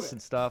lot to parts it.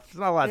 and stuff. There's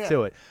not a lot Yeah.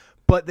 to it.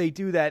 But they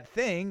do that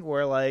thing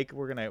where like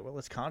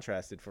let's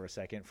contrast it for a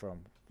second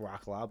from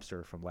Rock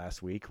Lobster from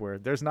last week, where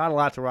there's not a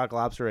lot to Rock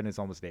Lobster and it's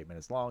almost 8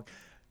 minutes long.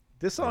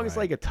 This song is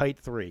like a tight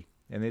 3,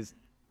 and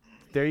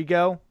there you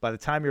go. By the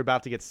time you're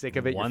about to get sick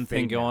of it, One you're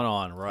thing fading out. going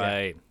on,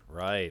 right?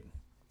 Right.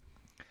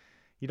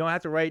 You don't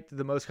have to write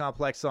the most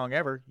complex song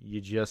ever.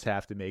 You just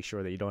have to make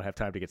sure that you don't have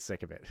time to get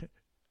sick of it.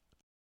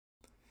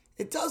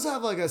 It does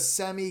have like a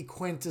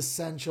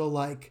semi-quintessential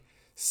like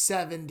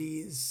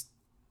 70s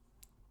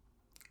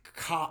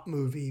cop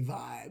movie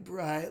vibe,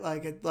 right?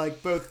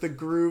 Like both the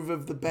groove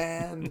of the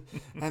band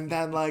and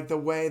then like the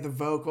way the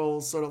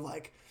vocals sort of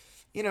like,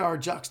 are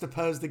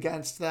juxtaposed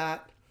against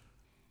that.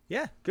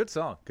 Yeah, good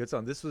song. Good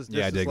song. This is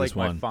I dig like this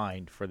my one.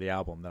 find for the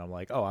album that I'm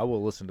like, oh, I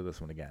will listen to this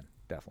one again.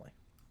 Definitely.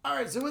 All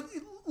right, so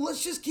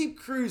let's just keep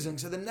cruising.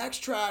 So the next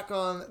track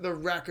on the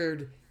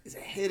record is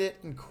Hit It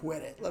and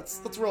Quit It. Let's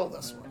roll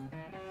this one.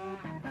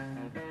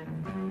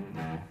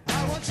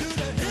 I want you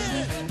to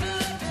hit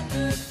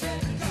it.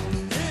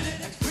 Hit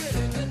it and quit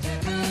it.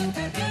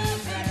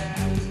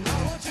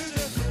 I want you to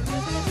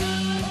oh, mama,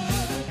 hit it.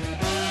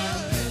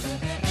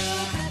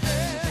 Hit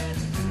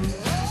it and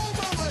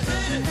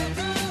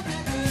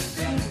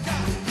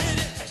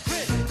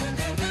quit it.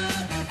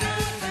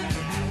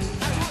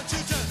 I want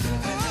you to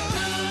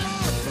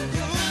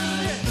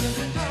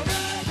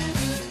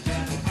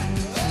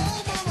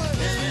oh, mama,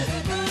 hit it.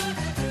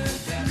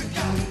 You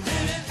got hit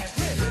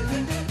it and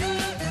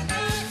quit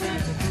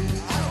it.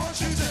 I want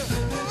you to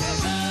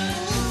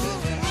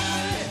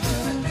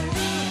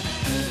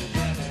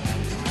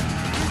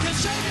you can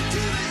shake it to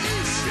the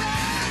east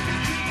side.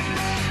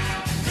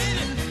 Hit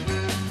it.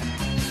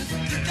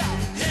 You got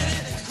hit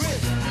it and quit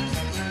it.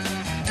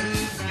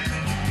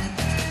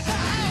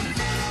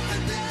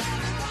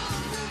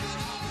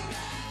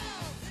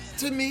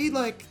 To me,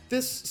 like,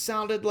 this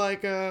sounded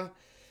like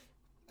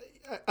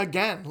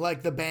again,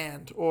 like the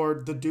band or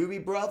the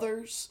Doobie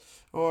Brothers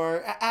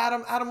or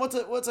Adam, what's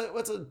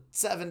a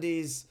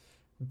 70s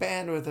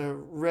band with a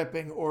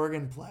ripping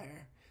organ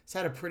player? It's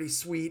had a pretty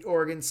sweet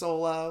organ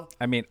solo.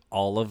 I mean,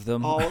 all of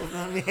them. All of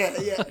them,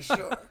 yeah,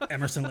 sure.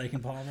 Emerson, Lake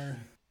and Palmer.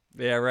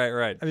 Yeah,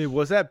 right. I mean,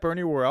 was that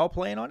Bernie Worrell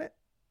playing on it?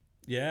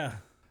 Yeah.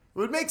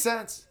 Would make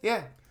sense,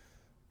 yeah.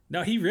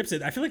 No, he rips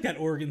it. I feel like that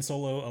organ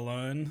solo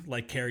alone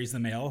like carries the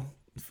mail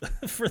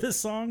for this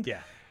song.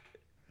 Yeah.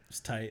 It's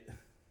tight.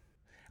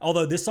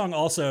 Although this song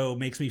also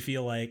makes me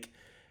feel like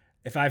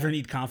if I ever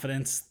need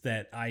confidence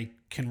that I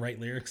can write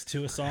lyrics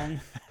to a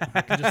song,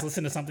 I can just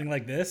listen to something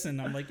like this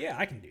and I'm like, yeah,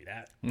 I can do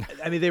that.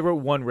 I mean, they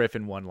wrote one riff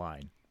in one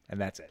line, and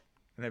that's it.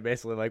 And they're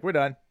basically like, we're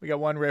done. We got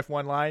one riff,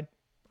 one line.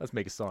 Let's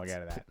make a song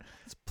out of that.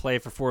 Let's play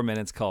for 4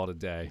 minutes, call it a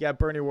day. You got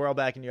Bernie Worrell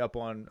backing you up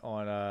on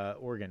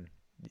organ.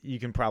 You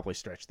can probably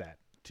stretch that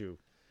to,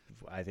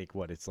 I think,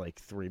 it's like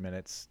 3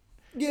 minutes.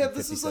 Yeah, and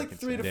this 50 is like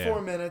seconds. 3 to Yeah.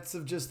 4 minutes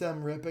of just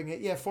them ripping it.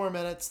 Yeah, 4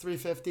 minutes,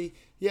 350.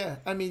 Yeah,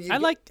 I mean, I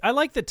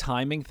like the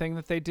timing thing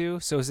that they do.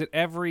 So is it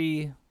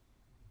every?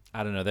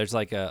 I don't know. There's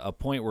like a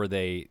point where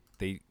they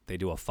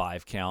do a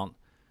 5 count,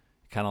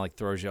 kind of like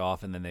throws you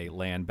off, and then they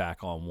land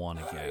back on 1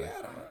 again.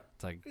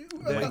 It's like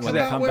when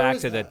they come where back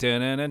is to that? the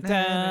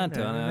dun-dun-dun,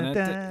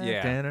 dun-dun-dun-dun. Yeah,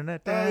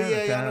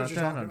 yeah, I know what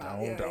you're talking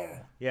about.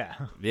 Yeah.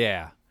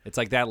 yeah. It's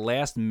like that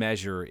last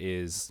measure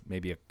is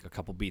maybe a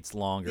couple beats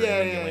longer, Yeah, and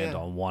then you yeah, land yeah.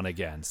 on 1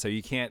 again. So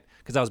you can't,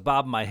 because I was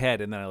bobbing my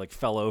head and then I like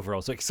fell over. I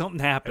was like, something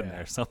happened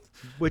there. Something.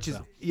 Which is,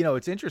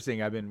 it's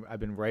interesting. I've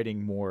been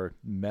writing more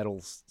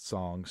metal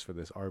songs for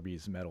this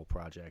Arby's metal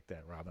project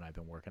that Rob and I've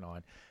been working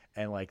on,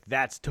 and like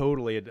that's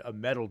totally a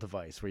metal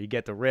device where you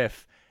get the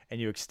riff and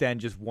you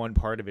extend just one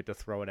part of it to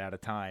throw it out of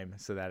time,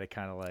 so that it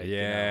kind of like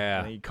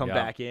and then you come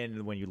back in,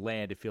 and when you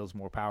land, it feels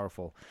more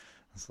powerful.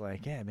 It's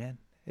like, yeah, man,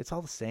 it's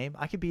all the same.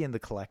 I could be in the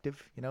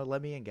collective, let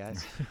me in,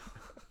 guys.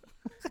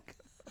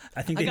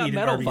 I think I they got need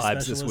metal an Arby's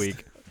vibes this specialist.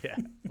 week. Yeah,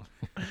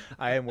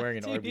 I am wearing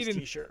an Do you Arby's need an-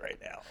 t-shirt right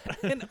now.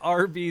 An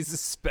Arby's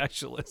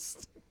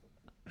specialist.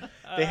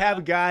 They have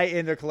a guy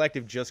in their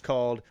collective just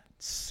called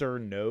Sir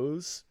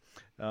Nose.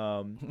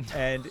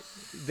 And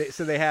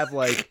they have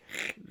like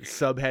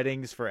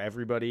subheadings for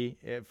everybody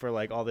for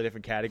like all the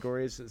different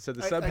categories. So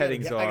the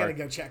subheadings I gotta are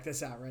go check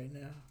this out right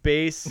now.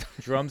 bass,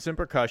 drums and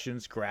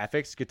percussions,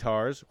 graphics,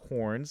 guitars,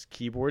 horns,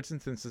 keyboards and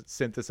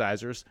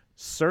synthesizers,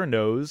 Sir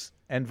Nose,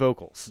 and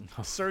vocals.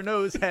 Sir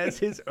Nose has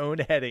his own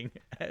heading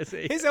as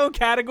His own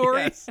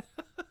category. Yes.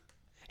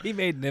 He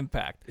made an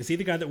impact. Is he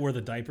the guy that wore the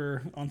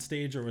diaper on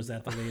stage, or was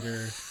that the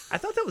later? I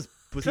thought that was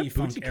that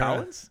P-Funk Bootsy era.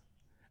 Collins?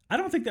 I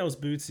don't think that was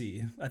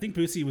Bootsy. I think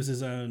Bootsy was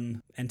his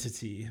own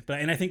entity,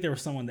 and I think there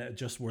was someone that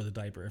just wore the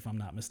diaper, if I'm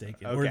not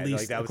mistaken, or Okay, at like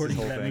least that was according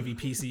his to whole that thing.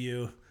 movie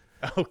PCU,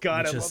 Oh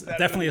God, which I is love that.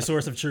 definitely a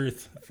source of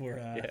truth for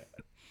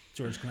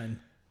George Clinton.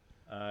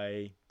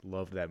 I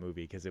loved that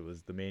movie because it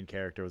was the main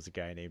character was a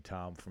guy named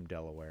Tom from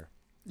Delaware.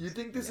 You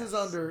think this is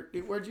under?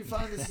 Where'd you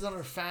find this is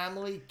under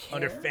Family Care?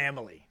 Under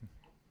Family.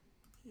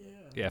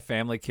 Yeah,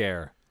 family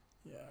care.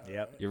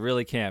 Yep. You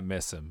really can't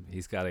miss him.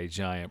 He's got a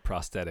giant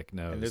prosthetic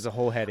nose. And there's a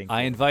whole heading.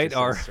 I for it. invite Just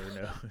our- says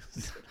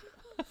Sir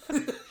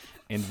Nose.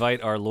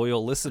 Invite our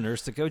loyal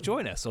listeners to go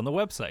join us on the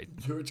website.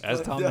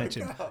 As Tom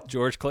mentioned,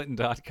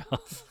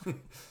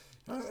 GeorgeClinton.com.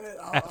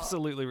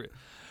 Absolutely.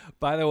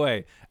 By the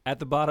way, at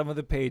the bottom of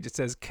the page, it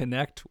says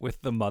connect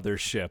with the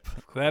mothership.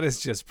 That is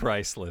just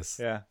priceless.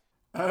 Yeah.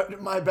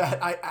 My bad.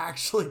 I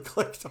actually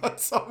clicked on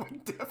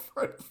someone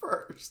different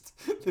first,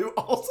 who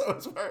also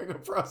is wearing a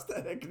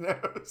prosthetic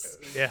nose.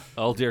 Yeah.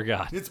 Oh dear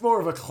God. It's more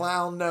of a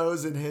clown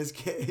nose in his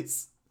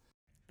case.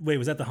 Wait,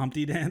 was that the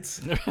Humpty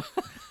dance?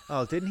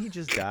 Oh, didn't he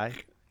just die?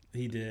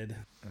 He did.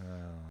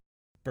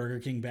 Burger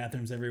King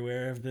bathrooms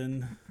everywhere have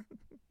been.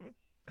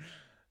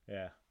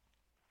 Yeah.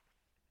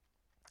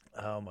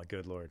 Oh my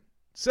good lord.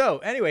 So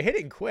anyway, hit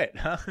it and quit,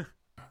 huh?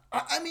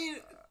 I mean,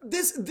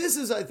 this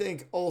is, I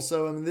think,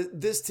 also, I mean,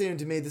 this tune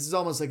to me, this is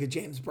almost like a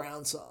James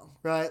Brown song,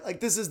 right? Like,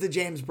 this is the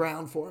James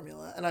Brown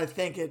formula. And I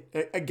think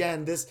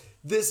again, this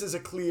is a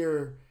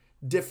clear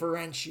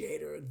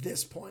differentiator at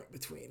this point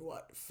between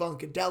what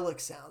Funkadelic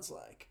sounds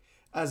like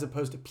as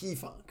opposed to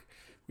P-Funk,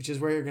 which is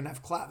where you're going to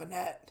have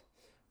clavinet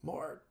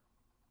more.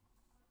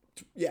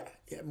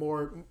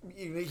 More.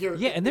 You hear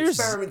And there's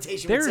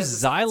experimentation. with synthesizers.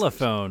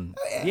 xylophone.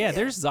 Oh, yeah,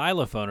 there's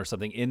xylophone or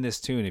something in this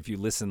tune. If you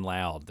listen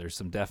loud, there's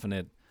some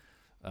definite,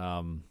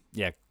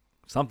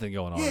 something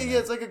going on. Yeah, there.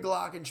 it's like a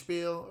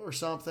glockenspiel or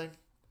something,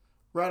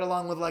 right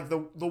along with like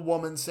the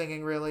woman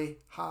singing really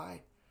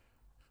high.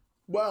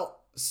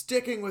 Well,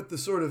 sticking with the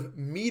sort of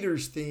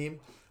meters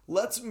theme,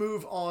 let's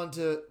move on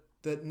to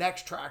the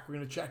next track we're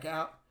going to check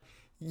out.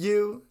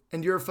 You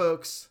and your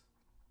folks,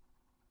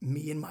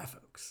 me and my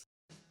folks.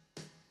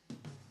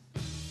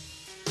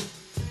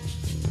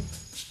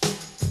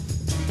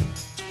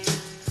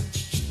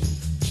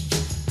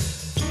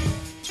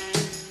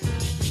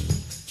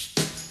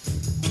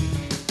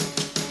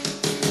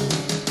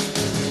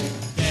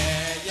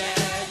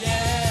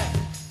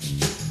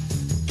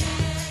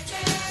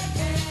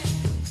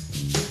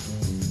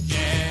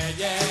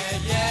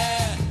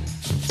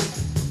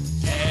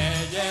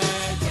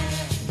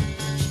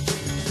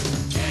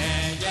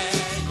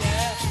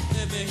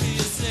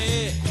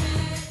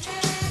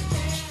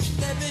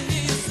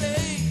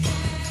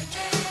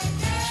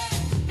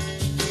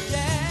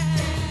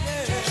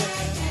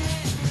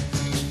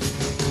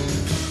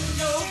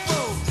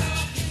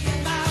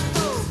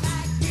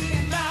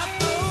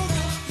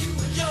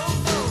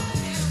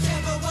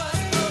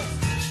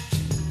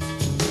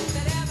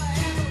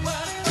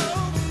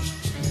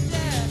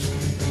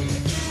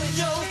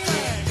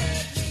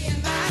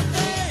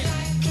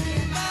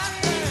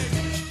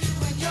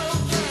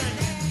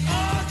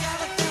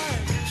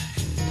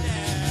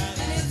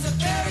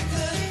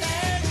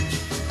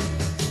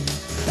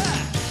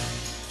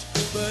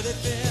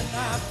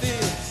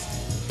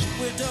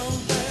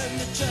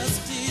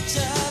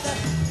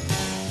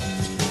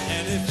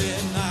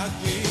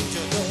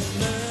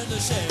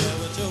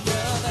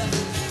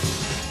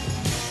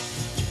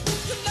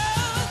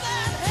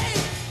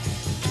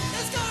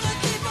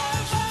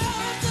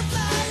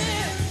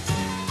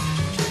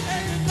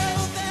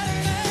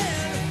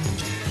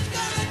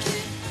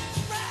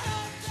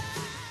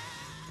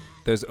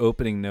 Those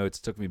opening notes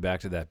took me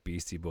back to that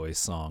Beastie Boys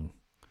song.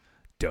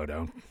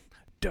 Do-don't.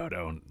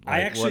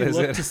 I actually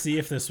looked to see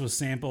if this was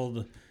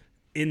sampled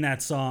in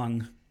that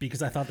song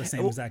because I thought the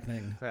same exact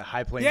thing.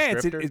 High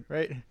Plains Drifter,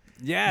 right?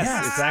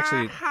 Yes, it's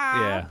actually,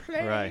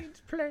 right.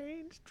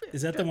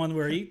 Is that the one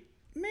where he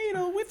made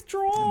a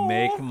withdrawal?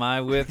 Make my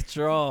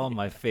withdrawal,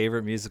 my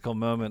favorite musical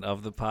moment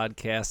of the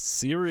podcast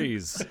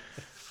series.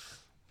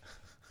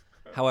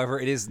 However,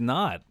 it is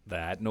not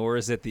that, nor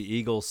is it the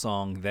Eagles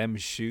song "Them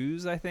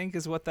Shoes," I think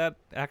is what that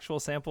actual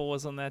sample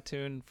was on that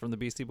tune from the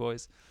Beastie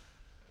Boys.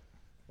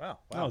 Wow.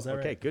 Oh, is that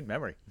okay, right? good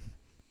memory.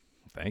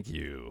 Thank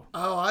you.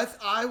 Oh,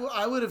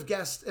 I would have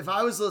guessed, if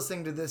I was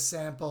listening to this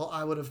sample,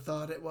 I would have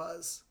thought it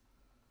was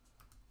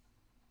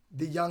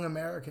the Young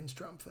Americans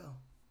drum fill.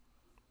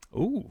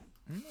 Ooh.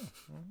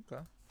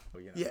 Okay.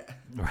 Well, Yeah.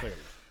 Right.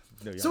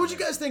 So what'd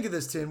you guys think of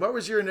this tune? What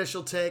was your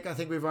initial take? I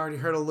think we've already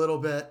heard a little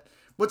bit.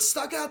 What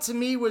stuck out to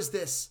me was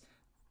this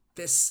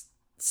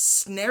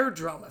snare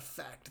drum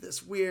effect,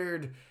 this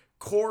weird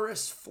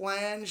chorus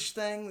flange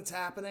thing that's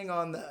happening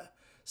on the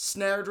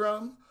snare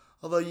drum.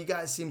 Although you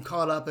guys seem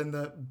caught up in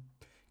the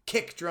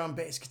kick drum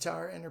bass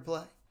guitar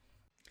interplay.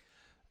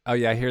 Oh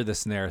yeah, I hear the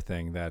snare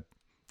thing. That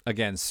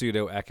again,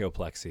 pseudo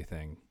echoplexy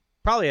thing.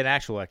 Probably an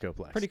actual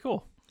echoplex. Pretty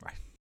cool. Right.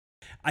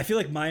 I feel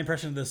like my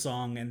impression of this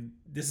song, and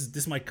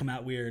this might come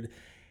out weird,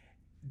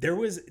 there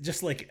was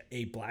just like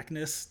a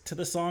blackness to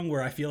the song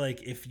where I feel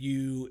like if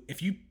you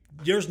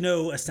there's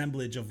no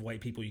assemblage of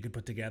white people you could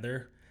put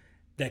together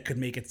that could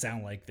make it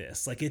sound like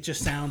this. Like it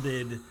just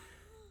sounded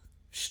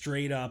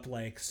straight up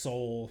like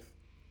soul,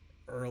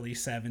 early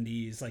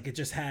 70s. Like it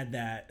just had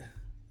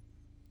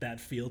that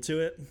feel to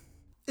it.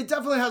 It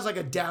definitely has like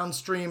a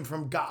downstream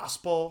from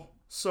gospel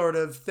sort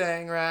of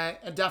thing, right?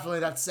 And definitely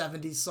that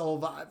 70s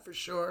soul vibe for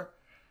sure.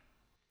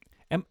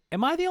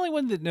 Am I the only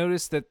one that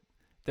noticed that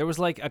there was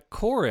like a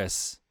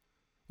chorus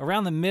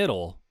around the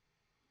middle,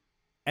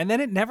 and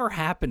then it never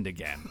happened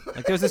again?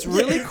 Like there was this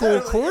really cool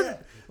chord,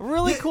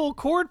 cool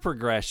chord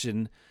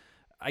progression.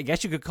 I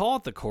guess you could call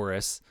it the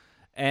chorus,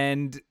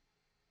 and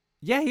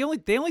Yeah,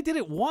 they only did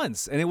it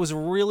once, and it was a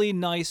really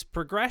nice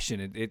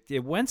progression.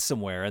 It went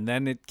somewhere, and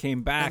then it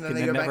came back, and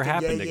they then go never back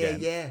to happened again.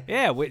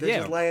 yeah. They They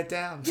just lay it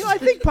down. You know, I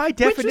think by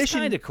definition,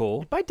 kind of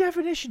cool. By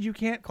definition, you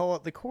can't call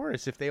it the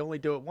chorus if they only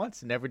do it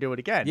once and never do it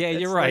again. Yeah, It's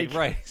you're right. like-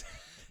 Right.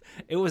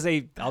 It was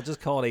I'll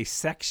just call it a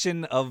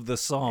section of the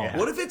song. Yeah.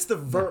 What if it's the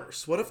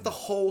verse? What if the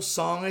whole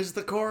song is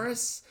the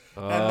chorus?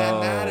 And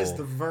then that is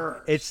the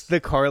verse. It's the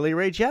Carly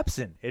Rae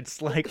Jepsen.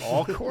 It's like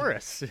all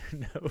chorus,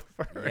 no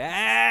verse.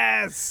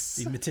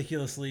 Yes. Be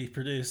meticulously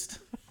produced.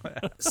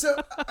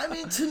 So, I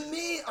mean, to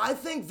me, I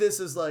think this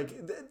is like,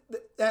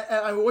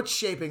 I mean, what's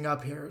shaping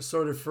up here is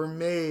sort of, for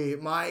me,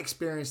 my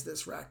experience of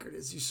this record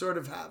is you sort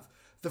of have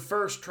the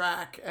first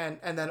track and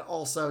then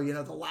also, you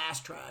know, the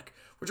last track,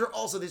 which are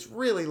also these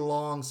really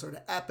long sort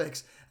of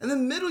epics. In the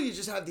middle, you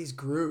just have these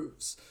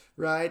grooves,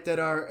 right, that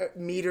are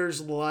meters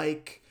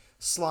like,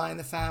 Sly and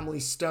the Family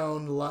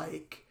Stone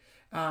like.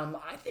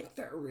 I think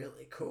they're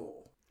really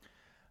cool.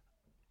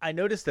 I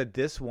noticed that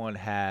this one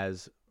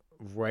has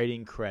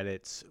writing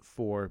credits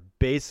for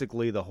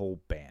basically the whole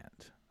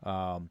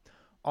band.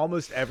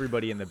 Almost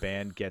everybody in the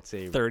band gets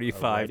a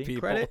 35 writing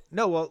people. credit.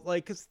 No, well,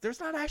 like, 'cause there's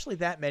not actually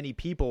that many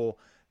people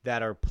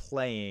that are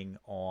playing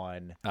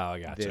on Oh, I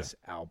gotcha. this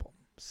album.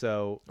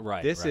 So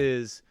Right, this right.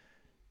 is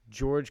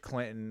George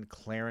Clinton,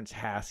 Clarence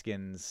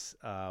Haskins,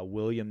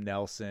 William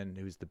Nelson,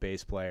 who's the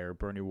bass player,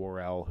 Bernie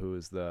Worrell, who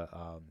is the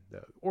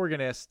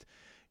organist,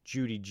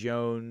 Judy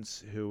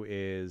Jones, who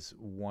is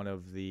one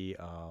of the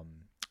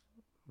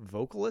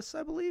vocalists,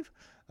 I believe.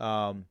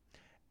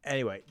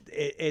 Anyway,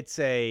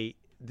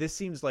 this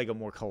seems like a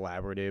more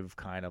collaborative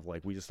kind of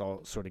like we just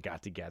all sort of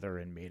got together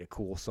and made a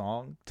cool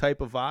song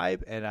type of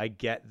vibe, and I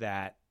get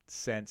that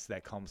sense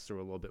that comes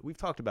through a little bit. We've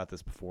talked about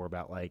this before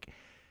about like,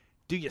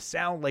 do you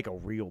sound like a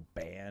real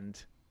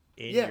band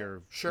in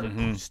your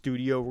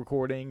studio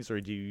recordings, or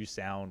do you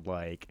sound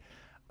like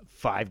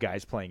 5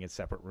 guys playing in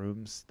separate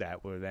rooms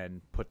that were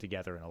then put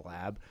together in a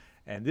lab?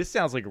 And this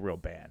sounds like a real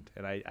band,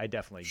 and I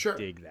definitely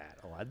dig that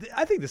a lot.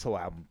 I think this whole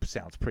album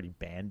sounds pretty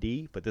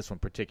bandy, but this one in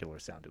particular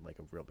sounded like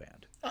a real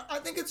band. I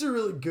think it's a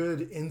really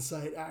good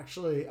insight,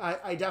 actually.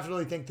 I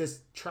definitely think this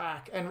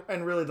track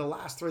and really the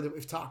last 3 that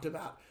we've talked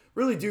about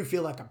really do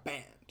feel like a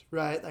band,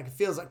 right? Like it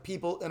feels like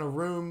people in a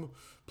room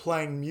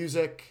playing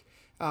music.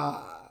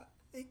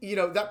 You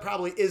know, that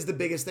probably is the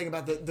biggest thing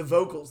about the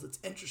vocals that's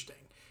interesting,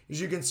 is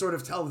you can sort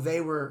of tell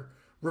they were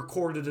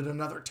recorded at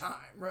another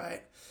time,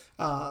 right?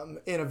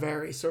 In a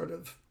very sort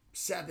of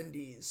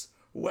 70s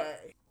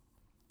way.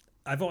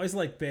 I've always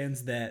liked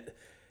bands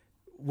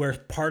where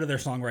part of their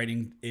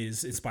songwriting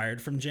is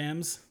inspired from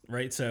jams,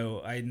 right?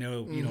 So I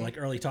know, you know, like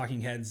early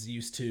Talking Heads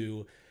used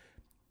to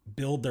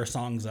build their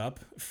songs up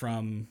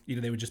from, you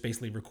know, they would just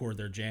basically record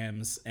their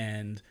jams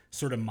and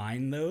sort of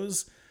mine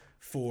those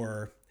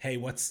for, hey,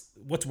 what's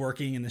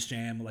working in this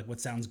jam? Like, what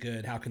sounds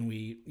good? How can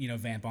we, you know,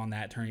 vamp on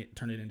that, turn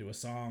it into a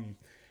song?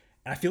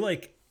 I feel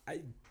like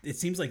it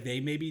seems like they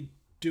maybe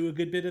do a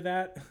good bit of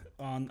that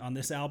on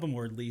this album,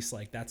 or at least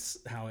like that's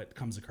how it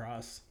comes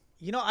across.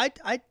 You know, I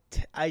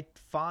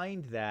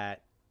find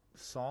that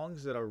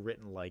songs that are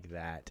written like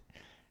that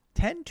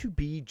tend to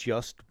be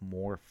just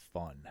more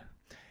fun.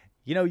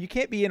 You know, you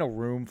can't be in a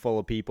room full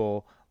of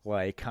people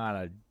like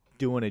kind of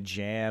doing a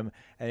jam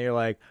and you're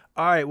like,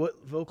 all right,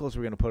 what vocals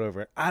we're going to put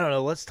over it? I don't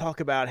know. Let's talk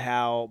about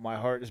how my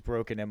heart is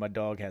broken and my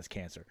dog has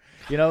cancer.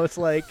 You know, it's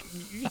like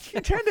you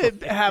tend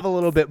to have a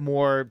little bit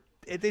more,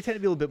 they tend to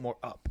be a little bit more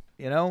up,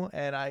 you know?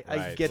 And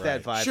I get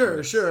that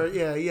vibe. Sure.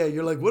 Yeah.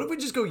 You're like, what if we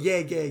just go, yeah.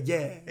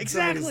 And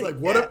exactly. somebody's like,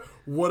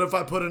 what if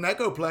I put an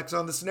Echoplex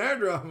on the snare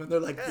drum? And they're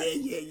like,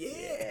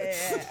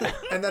 yeah.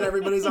 And then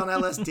everybody's on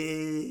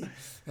LSD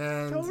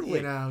and,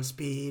 you know,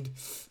 speed.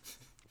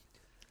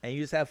 And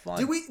you just have fun.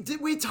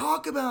 Did we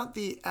talk about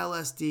the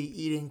LSD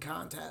eating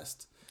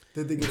contest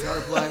that the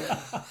guitar player?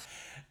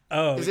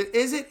 Oh, is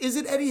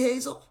it Eddie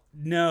Hazel?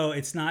 No,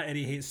 it's not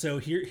Eddie Hazel. So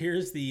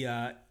here's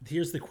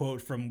the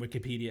quote from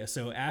Wikipedia.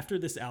 So after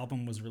this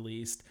album was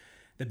released,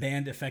 the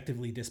band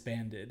effectively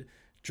disbanded.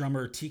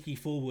 Drummer Tiki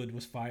Fullwood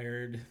was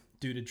fired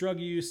due to drug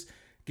use.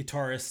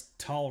 Guitarist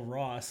Tal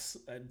Ross,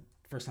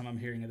 first time I'm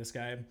hearing of this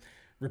guy,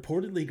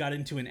 reportedly got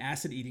into an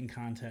acid eating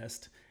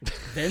contest,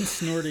 then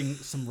snorting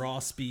some raw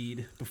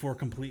speed before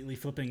completely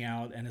flipping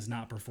out, and has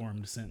not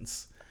performed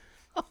since.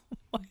 Oh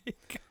my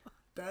god!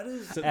 That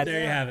is. So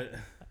there you have it.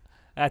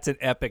 That's an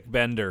epic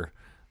bender.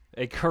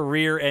 A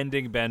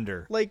career-ending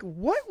bender. Like,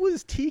 what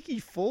was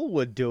Tiki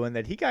Fullwood doing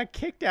that he got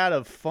kicked out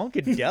of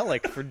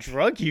Funkadelic for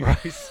drug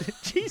use?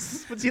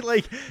 Jesus, was he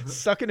like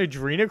sucking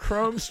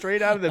adrenochrome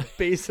straight out of the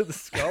base of the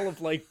skull of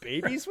like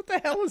babies? What the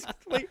hell is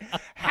like?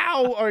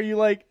 How are you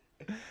like?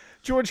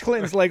 George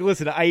Clinton's like,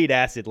 listen, I eat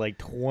acid like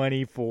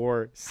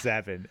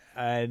 24/7,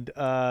 and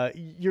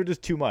you're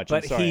just too much.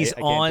 But I'm sorry, he's I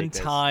can't on take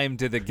this. time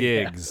to the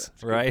gigs,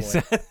 that's a good right?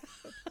 point.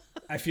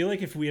 I feel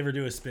like if we ever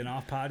do a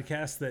spin-off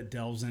podcast that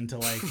delves into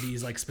like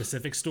these like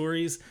specific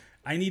stories,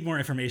 I need more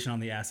information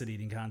on the acid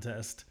eating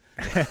contest.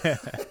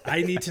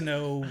 I need to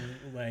know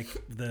like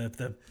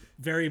the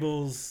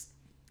variables,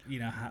 you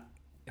know,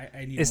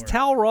 I need Is more.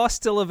 Tal Ross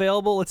still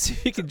available? Let's see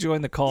if he can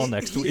join the call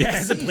next week. Yeah,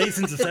 hasn't played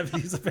since the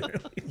 70s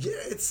apparently. Yeah,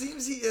 it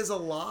seems he is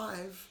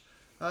alive.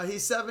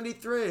 He's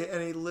 73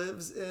 and he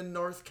lives in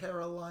North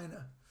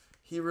Carolina.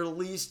 He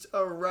released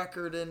a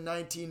record in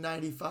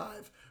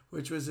 1995,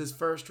 which was his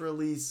first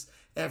release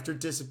after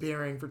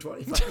disappearing for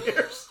 25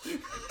 years.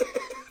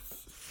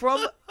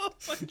 From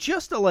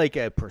just like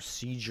a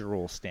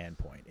procedural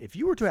standpoint, if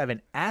you were to have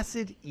an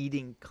acid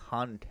eating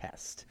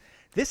contest,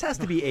 this has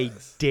to be a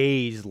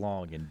days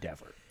long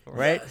endeavor,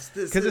 right? Yes,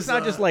 this Because it's is,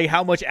 not just like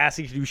how much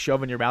acid you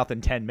shove in your mouth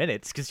in 10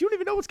 minutes, because you don't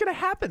even know what's going to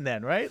happen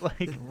then, right? Like,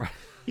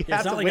 you Yeah,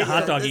 have it's not to like a wait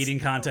hot dog this- eating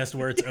contest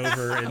where it's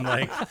over in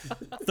like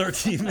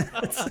 13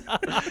 minutes.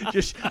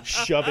 just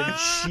shoving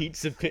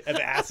sheets of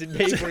acid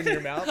paper in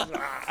your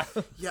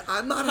mouth. Yeah,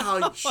 I'm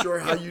not sure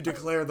how you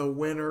declare the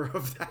winner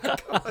of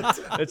that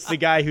contest. That's the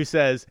guy who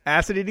says,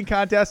 acid eating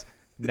contest?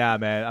 Nah,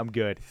 man, I'm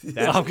good.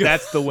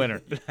 That's the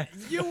winner.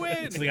 You win.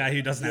 It's the guy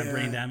who doesn't have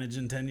brain Yeah. damage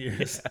in 10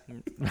 years.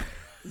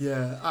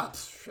 Yeah,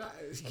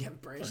 you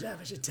get brain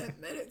damage in 10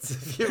 minutes.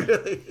 If you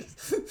really...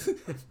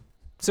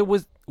 So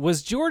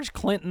was George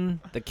Clinton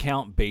the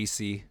Count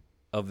Basie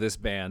of this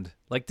band?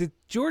 Like, did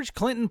George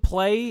Clinton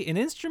play an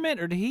instrument,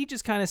 or did he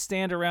just kind of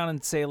stand around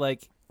and say,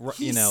 like,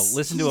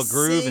 listen to he a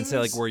groove and say,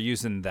 like, sings. we're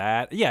using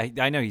that? Yeah,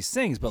 I know he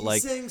sings, but He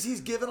like, sings. He's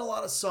given a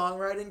lot of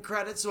songwriting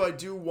credit, so I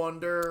do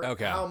wonder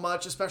Okay. how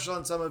much, especially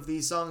on some of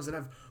these songs that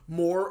have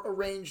more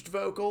arranged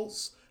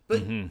vocals.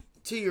 But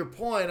to your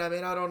point, I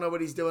mean, I don't know what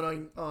he's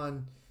doing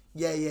on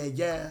Yeah, Yeah,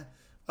 Yeah,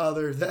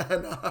 other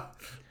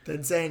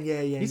than saying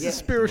Yeah, Yeah, He's Yeah. a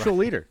spiritual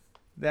leader.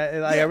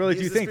 I really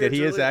do he's the think that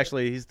he is spiritual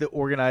leader. he's the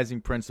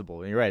organizing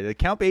principle. And you're right. The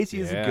Count Basie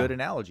is a Yeah. good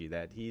analogy,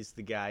 that he's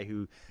the guy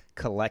who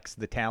collects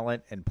the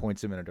talent and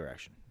points him in a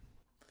direction.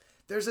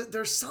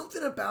 There's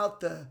something about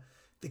the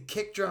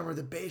kick drum or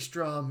the bass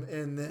drum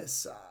in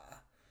this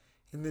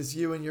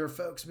You and Your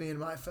Folks, Me and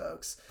My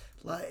Folks.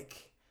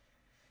 Like,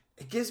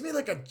 it gives me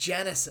like a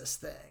Genesis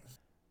thing.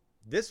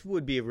 This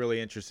would be a really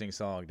interesting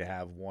song to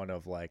have one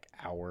of like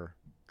our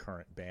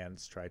current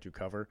bands try to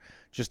cover,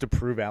 just to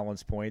prove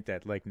Alan's point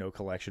that like no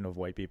collection of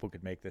white people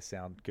could make this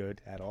sound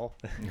good at all.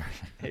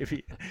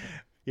 Maybe,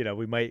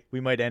 we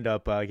might end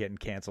up getting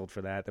canceled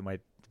for that. That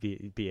might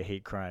be a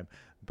hate crime,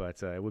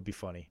 but it would be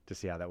funny to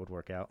see how that would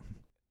work out.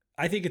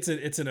 I think it's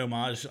an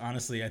homage,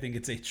 honestly. I think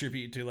it's a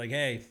tribute to like,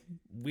 hey,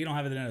 we don't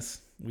have it in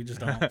us. We just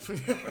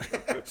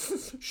don't.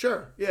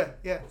 Sure.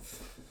 Yeah.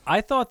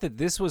 I thought that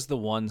this was the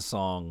one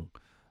song,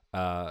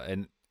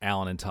 and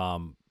Alan and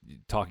Tom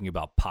talking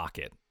about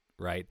Pocket,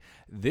 right?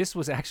 This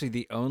was actually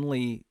the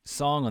only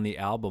song on the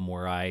album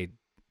where I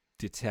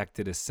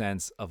detected a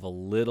sense of a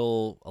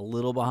little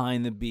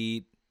behind the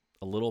beat,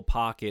 a little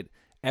Pocket.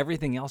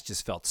 Everything else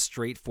just felt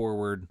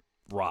straightforward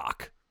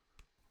rock.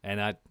 And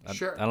I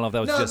Sure. don't know if that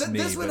was just me.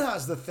 This one but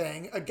has the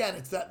thing. Again,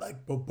 it's that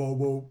like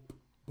bo-bo-bo,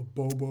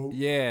 bo-bo-bo.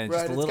 yeah, right?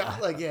 just a It's little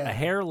got, like, yeah. a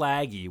hair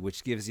laggy,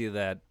 which gives you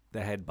the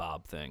head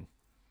bob thing.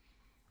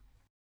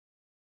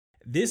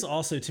 This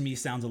also to me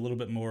sounds a little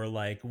bit more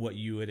like what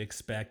you would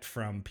expect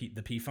from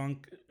the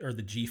P-Funk or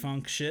the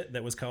G-Funk shit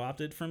that was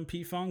co-opted from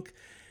P-Funk.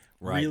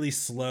 Right. Really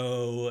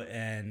slow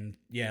and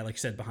yeah, like you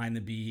said, behind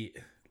the beat,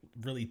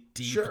 really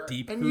deep, Sure.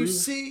 deep And groove. you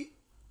see,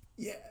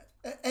 yeah.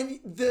 And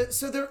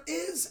so there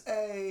is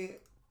a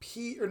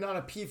not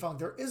a P-Funk.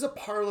 There is a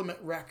Parliament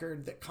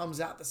record that comes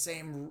out the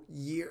same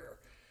year.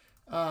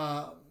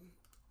 I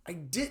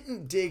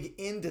didn't dig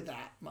into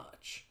that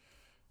much.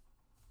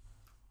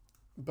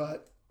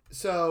 But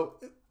so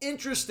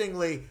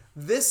interestingly,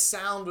 this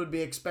sound would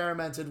be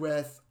experimented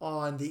with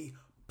on the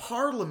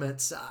Parliament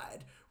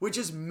side, which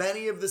is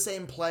many of the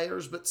same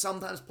players, but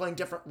sometimes playing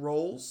different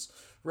roles,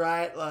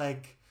 right?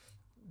 Like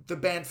the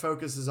band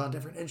focuses on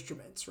different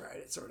instruments, right?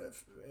 It sort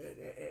of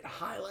it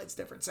highlights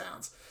different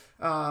sounds.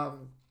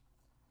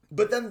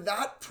 But then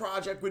that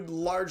project would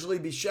largely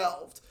be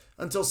shelved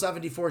until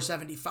 74,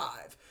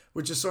 75,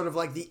 which is sort of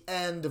like the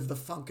end of the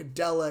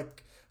funkadelic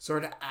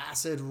sort of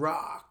acid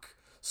rock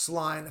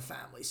Sly and the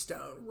Family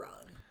Stone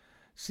run.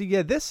 So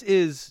yeah, this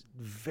is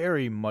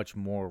very much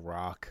more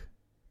rock.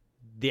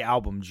 The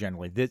album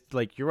generally, this,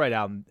 like you're right,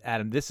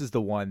 Adam. This is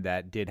the one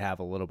that did have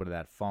a little bit of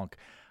that funk.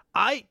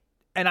 I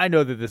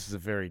know that this is a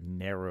very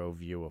narrow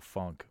view of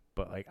funk,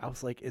 but like I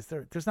was like,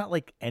 there's not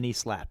like any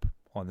slap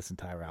on this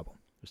entire album.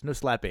 There's no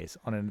slap bass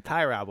on an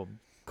entire album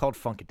called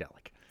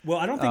Funkadelic. Well,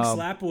 I don't think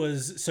slap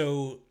was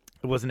so.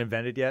 It wasn't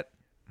invented yet.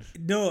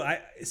 No,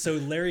 so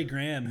Larry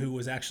Graham, who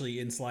was actually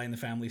in Sly and the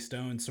Family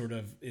Stone, sort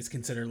of is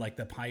considered like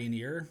the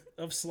pioneer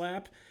of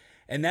slap,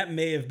 and that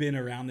may have been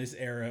around this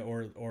era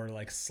or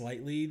like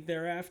slightly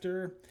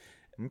thereafter.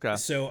 Okay.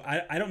 So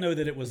I don't know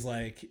that it was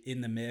like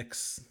in the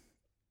mix,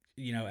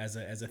 as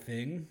a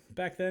thing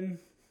back then.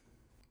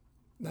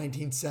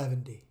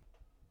 1970.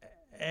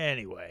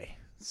 Anyway,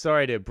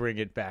 sorry to bring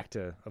it back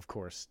to, of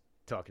course,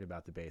 talking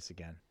about the bass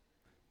again.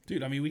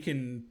 Dude, I mean, we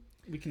can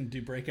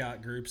do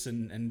breakout groups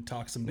and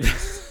talk some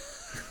bass.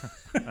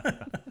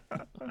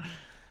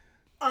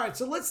 All right,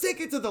 so let's take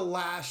it to the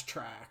last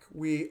track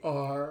we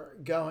are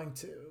going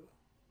to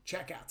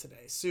check out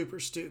today. Super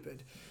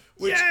Stupid.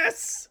 Which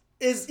Yes!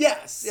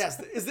 Yes.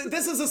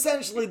 This is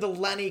essentially the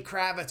Lenny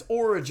Kravitz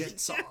origin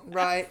song,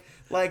 right?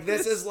 Like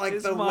this is like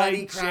is the my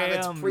Lenny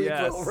Kravitz jam, prequel.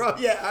 yes. Right?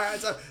 Yeah, all right.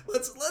 So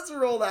let's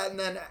roll that, and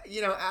then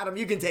Adam,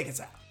 you can take us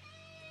out.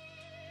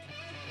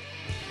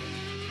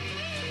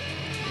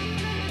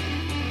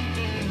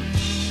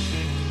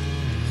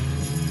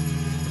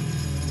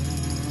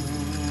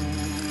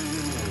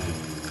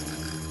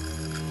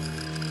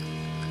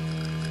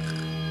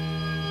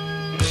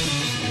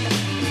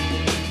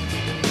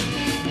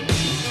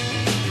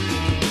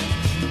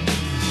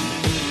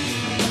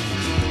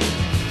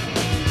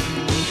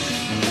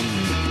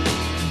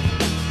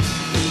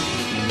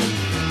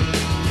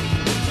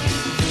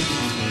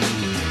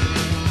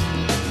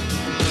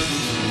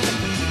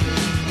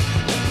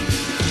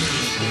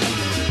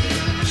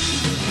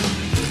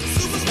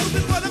 Super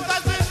stupid for the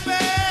buzzing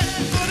bad.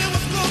 Thought it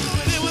was cool,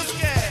 but it was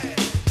scared.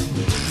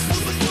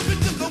 Super stupid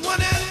took a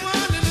one and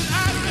one, and then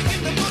I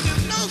reckon the book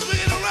is no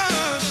swinging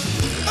around.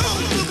 Oh,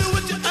 stupid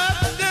with your up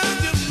and down,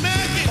 your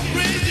maggot,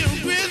 crazy,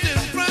 grizz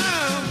and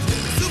frown.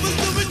 Super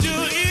stupid,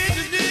 you're in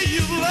today,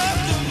 you've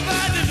lost the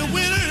fight, and the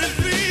winner is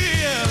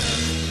real.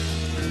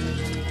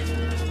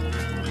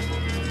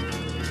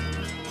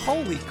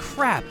 Holy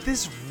crap,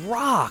 this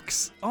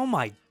rocks. Oh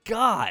my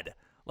god.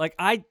 Like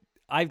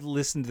I've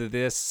listened to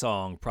this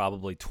song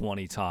probably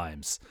 20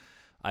 times.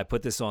 I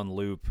put this on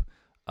loop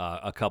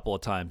a couple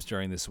of times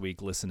during this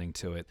week listening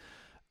to it.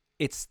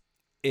 It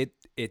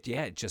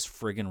just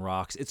friggin'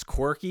 rocks. It's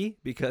quirky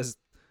because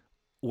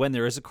when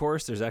there is a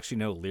chorus, there's actually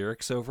no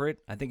lyrics over it.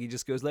 I think he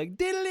just goes like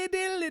diddly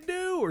diddly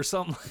doo or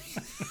something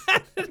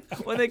like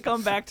that when they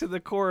come back to the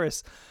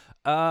chorus.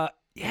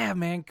 Yeah,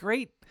 man,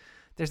 great.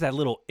 There's that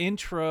little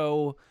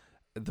intro.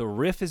 The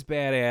riff is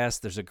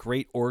badass. There's a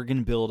great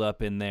organ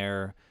build-up in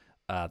there.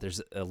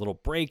 There's a little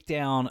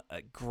breakdown,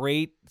 a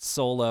great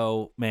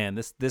solo. Man,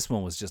 this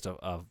one was just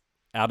a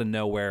out of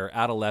nowhere,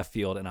 out of left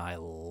field, and I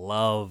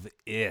love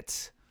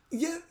it.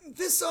 Yeah,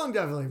 this song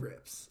definitely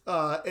rips.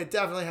 It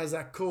definitely has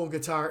that cool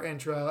guitar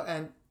intro,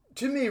 and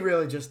to me,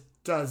 really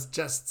does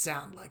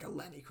sound like a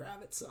Lenny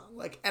Kravitz song.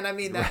 Like, and I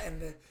mean that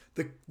in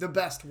the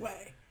best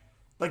way,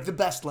 like the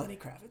best Lenny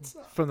Kravitz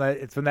song.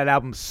 It's from that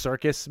album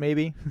Circus,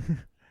 maybe.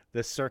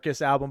 The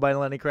Circus album by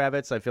Lenny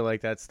Kravitz. I feel like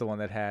that's the one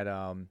that had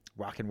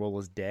Rock and Roll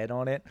Is Dead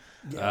on it.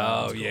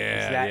 Oh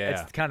yeah,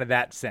 It's kind of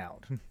that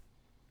sound.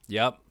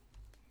 Yep.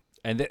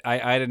 And I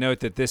had a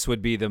note that this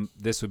would be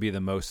the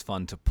most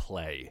fun to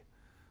play.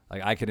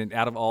 Like I could,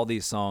 out of all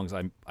these songs,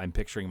 I'm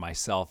picturing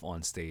myself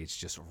on stage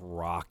just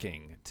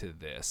rocking to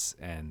this,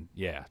 and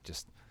yeah,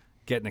 just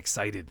getting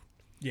excited.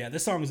 Yeah,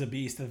 this song was a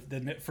beast.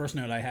 The first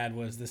note I had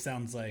was, this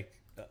sounds like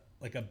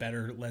a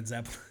better Led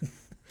Zeppelin.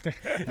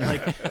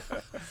 Like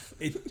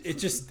it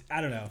just,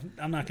 I don't know.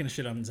 I'm not gonna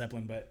shit on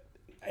Zeppelin, but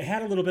it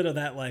had a little bit of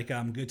that like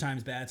Good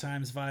Times Bad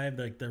Times vibe.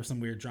 Like there was some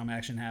weird drum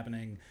action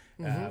happening.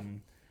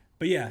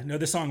 But yeah, no,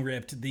 the song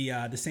ripped.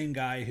 The same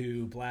guy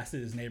who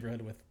blasted his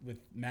neighborhood with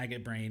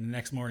Maggot Brain the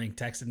next morning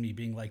texted me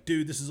being like,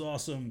 "Dude, this is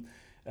awesome.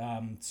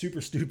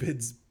 Super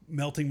Stupid's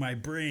melting my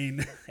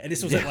brain." And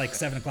this was at like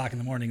 7:00 in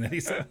the morning that he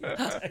sent me a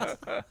text.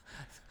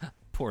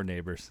 Poor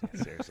neighbors.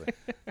 Seriously.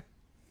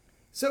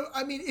 So,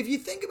 I mean, if you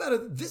think about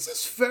it, this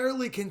is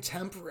fairly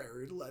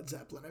contemporary to Led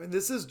Zeppelin. I mean,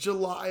 this is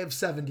July of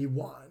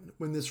 71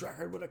 when this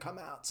record would have come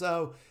out.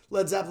 So,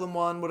 Led Zeppelin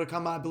 1 would have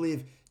come out, I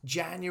believe,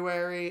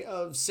 January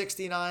of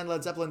 69.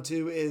 Led Zeppelin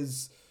 2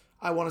 is,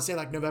 I want to say,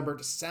 like November,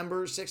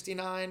 December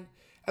 69.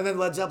 And then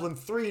Led Zeppelin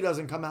 3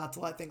 doesn't come out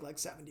till, I think, like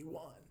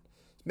 71,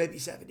 maybe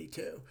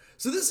 72.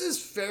 So, this is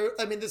fair.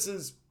 I mean, this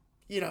is,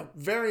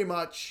 very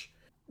much,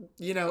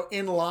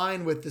 in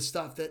line with the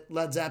stuff that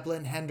Led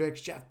Zeppelin,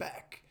 Hendrix, Jeff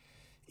Beck,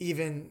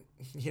 even,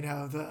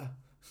 the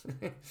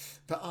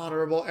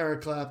honorable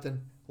Eric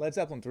Clapton. Led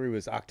Zeppelin 3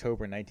 was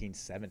October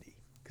 1970.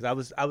 Because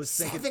I was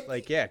thinking, 70?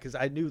 like, yeah, because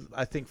I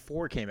think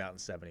 4 came out in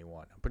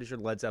 71. I'm pretty sure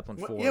Led Zeppelin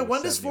 4 Yeah, was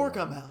when does 4 71.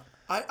 come out?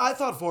 I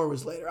thought 4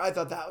 was later. I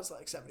thought that was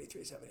like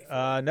 73,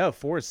 74. No,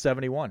 4 is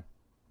 71.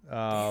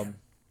 Yeah,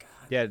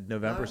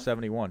 November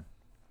 71.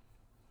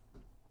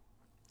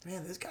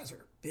 Man, these guys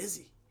are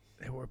busy.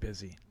 They were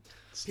busy.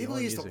 People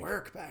Stealing used to music.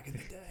 work back in the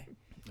day.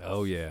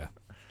 Oh yeah.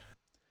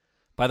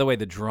 By the way,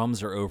 the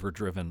drums are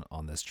overdriven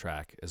on this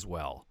track as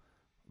well.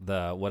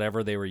 The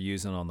whatever they were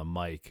using on the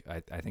mic,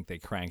 I think they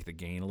cranked the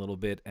gain a little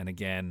bit, and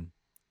again,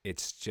 it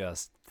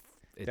Got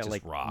just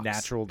like rocks.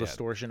 natural Yeah.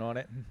 distortion on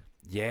it.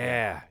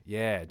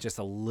 Yeah, just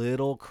a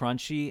little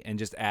crunchy, and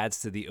just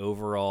adds to the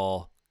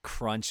overall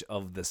crunch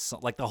of the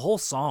song. Like the whole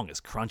song is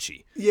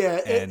crunchy.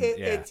 Yeah, And,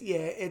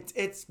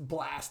 it's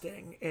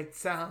blasting. It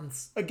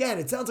sounds like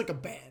a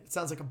band. It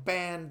sounds like a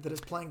band that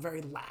is playing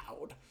very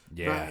loud.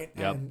 Yeah, Right.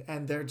 yep.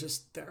 And they're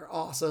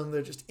awesome.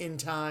 They're just in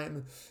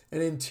time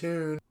and in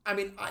tune. I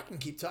mean, I can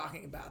keep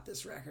talking about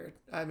this record.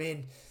 I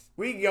mean,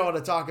 we can go on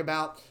to talk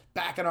about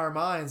Back in Our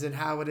Minds and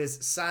how it is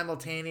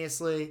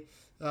simultaneously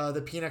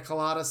the Pina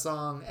Colada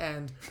song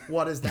and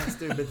What Is That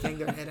Stupid Thing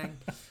They're Hitting.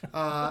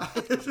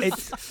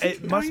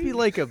 It must be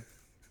like a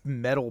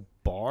metal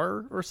bar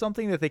guitar or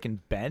something that they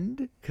can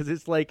bend, because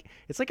it's like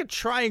a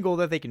triangle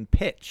that they can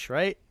pitch,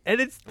 right? And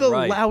it's the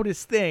Right.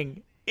 loudest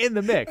thing in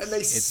the mix. And they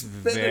It's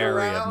spin it very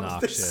around.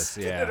 obnoxious,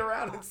 They spin yeah. it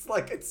around. It's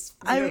like it's.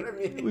 You I know mean, what I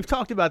mean? we've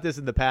talked about this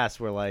in the past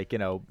where, like, you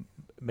know,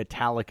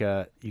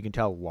 Metallica, you can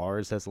tell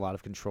Lars has a lot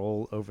of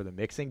control over the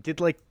mixing. Did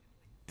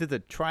the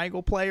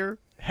triangle player,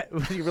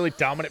 was he a really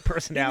dominant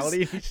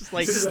personality? He's just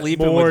like,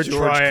 Sleeping more with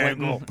George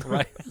triangle. Clinton,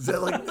 right? Is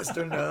that like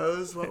Mr.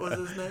 Nose? What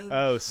was his name?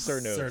 Oh, Sir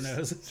Nose. Sir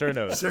Nose. Sir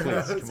Nose. Sir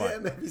Please, Nose. come on. Yeah,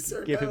 maybe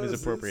Sir Give him his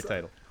Nose appropriate is,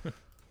 title.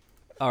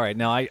 All right,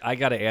 now I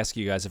got to ask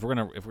you guys if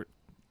we're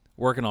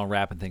working on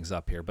wrapping things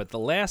up here, but the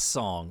last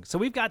song. So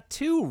we've got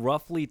two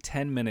roughly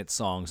 10-minute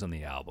songs on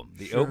the album: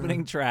 the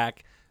opening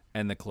track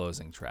and the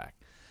closing track.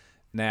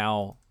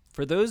 Now,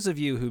 for those of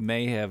you who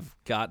may have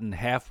gotten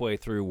halfway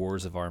through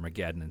Wars of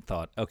Armageddon and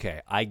thought,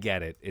 "Okay, I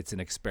get it. It's an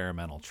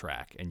experimental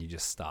track," and you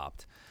just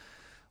stopped.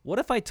 What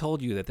if I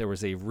told you that there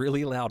was a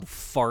really loud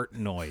fart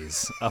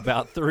noise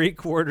about three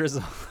quarters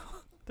of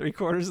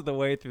the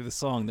way through the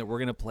song that we're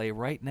going to play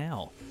right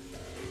now?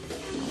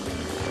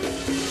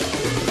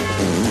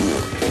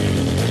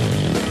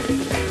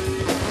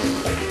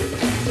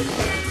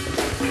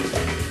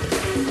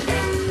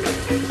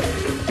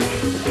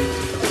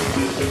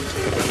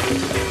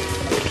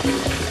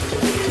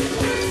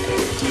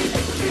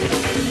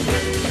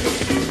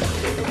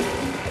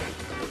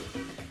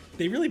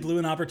 They really blew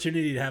an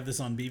opportunity to have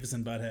this on Beavis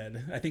and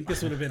Butthead. I think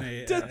this would have been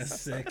a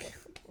sick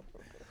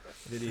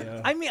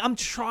video. I mean, I'm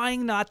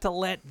trying not to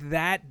let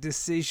that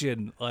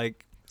decision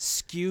like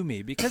skew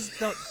me because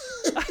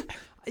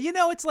you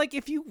know, it's like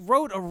if you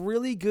wrote a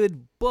really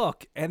good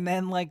book and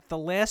then like the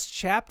last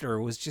chapter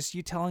was just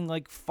you telling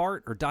like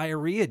fart or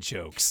diarrhea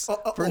jokes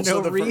for Also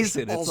no the first-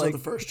 reason. It's also like the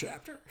first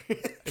chapter.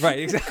 right,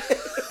 exactly.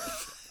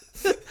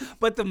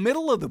 But the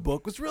middle of the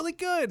book was really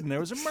good, and there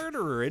was a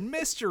murderer and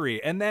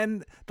mystery, and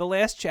then the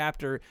last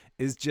chapter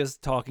is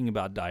just talking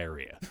about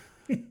diarrhea.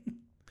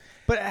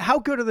 But how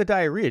good are the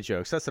diarrhea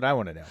jokes? That's what I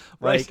want to know.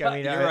 Right, Like, I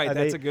mean, you're are- right, are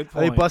that's they- a good Are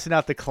they point. busting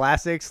out the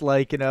classics,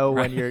 like, you know,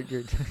 when Right.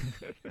 you're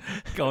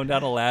Going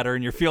down a ladder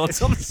and you're feeling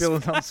something.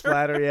 feeling some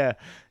splatter? Yeah,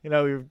 you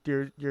know,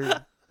 you're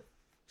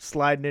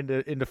sliding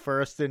into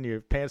first, and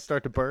your pants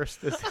start to burst.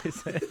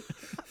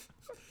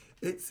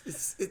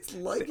 It's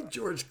like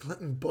George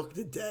Clinton booked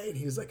a day, and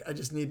he was like, "I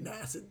just need an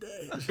acid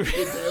day. I just need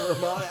a day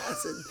where my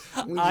acid."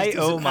 We just I do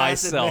owe some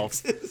acid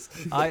myself. mixes.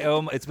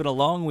 It's been a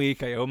long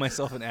week. I owe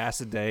myself an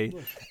acid day,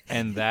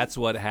 and that's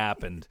what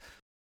happened.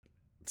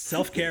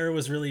 Self-care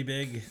was really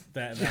big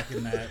back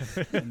in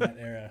that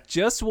era.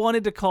 Just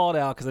wanted to call it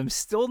out because I'm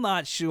still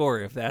not sure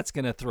if that's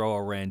going to throw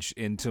a wrench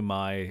into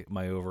my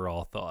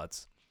overall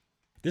thoughts.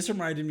 This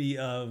reminded me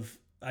of,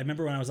 I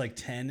remember when I was like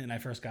 10 and I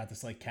first got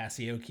this like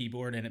Casio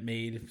keyboard, and it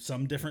made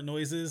some different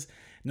noises.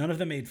 None of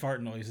them made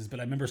fart noises, but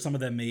I remember some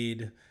of them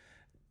made,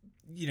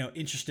 you know,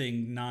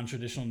 interesting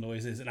non-traditional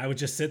noises. And I would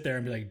just sit there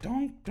and be like,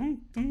 donk, donk,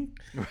 donk.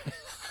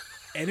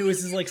 And it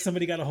was just like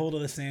somebody got a hold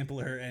of the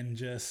sampler and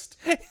just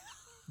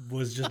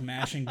was just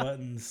mashing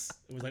buttons.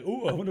 It was like,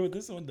 oh, I wonder what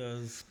this one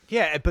does.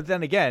 Yeah, but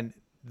then again,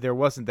 there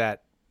wasn't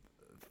that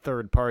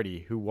third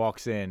party who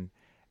walks in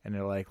and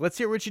they're like, "Let's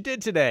hear what you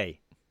did today."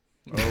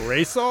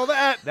 Erase all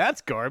that.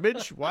 That's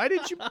garbage. Why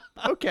did you?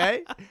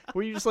 Okay.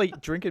 Were you just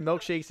like drinking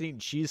milkshakes and eating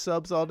cheese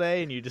subs all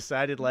day, and you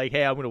decided like,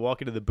 "Hey, I'm going to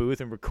walk into the booth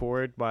and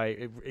record my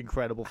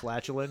incredible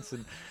flatulence,"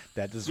 and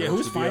that deserves Yeah,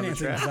 who's to be on the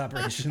financing this track.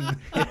 operation?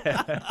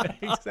 Yeah,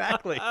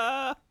 exactly.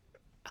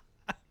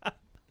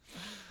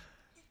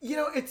 You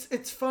know,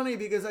 it's funny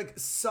because like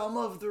some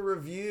of the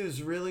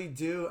reviews really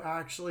do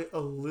actually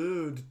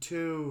allude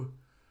to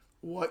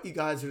what you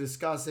guys are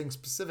discussing,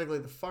 specifically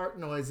the fart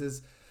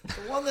noises. The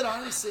one that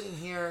I'm seeing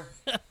here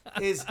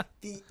is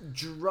the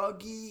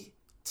druggy,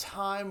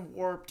 time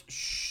warped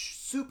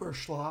super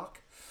schlock.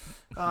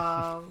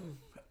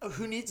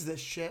 Who needs this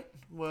shit?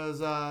 Was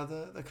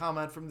the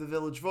comment from the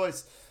Village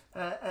Voice,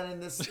 and in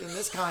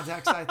this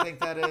context, I think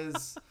that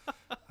is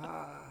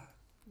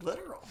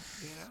literal.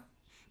 You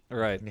know.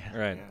 Right,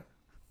 right.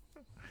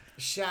 Yeah.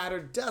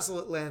 Shattered,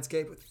 desolate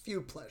landscape with few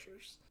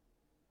pleasures.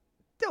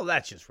 No,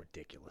 that's just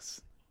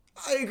ridiculous.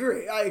 I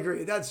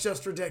agree. That's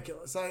just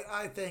ridiculous.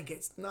 I think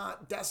it's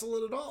not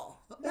desolate at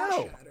all. Or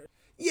shattered.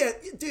 Yeah,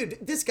 dude,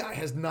 this guy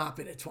has not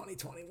been at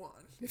 2021.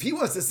 If he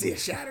wants to see a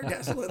shattered,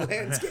 desolate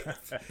landscape,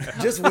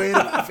 just wait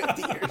about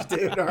 50 years,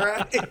 dude, all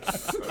right?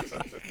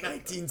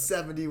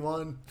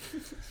 1971.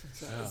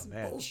 That's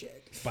man.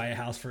 bullshit. Buy a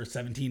house for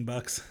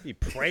 $17. He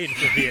prayed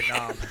for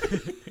Vietnam.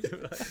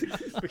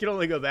 We can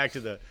only go back to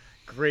the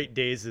great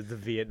days of the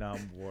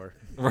Vietnam War.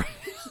 Right.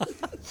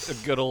 The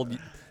good old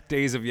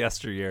days of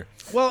yesteryear.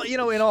 Well, you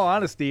know, in all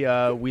honesty,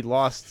 we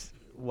lost,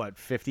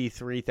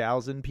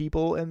 53,000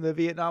 people in the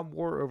Vietnam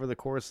War over the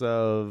course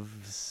of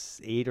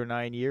 8 or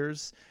 9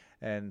 years.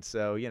 And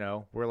so, you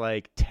know, we're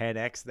like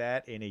 10x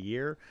that in a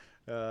year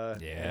in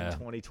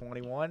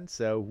 2021.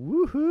 So,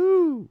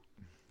 woohoo!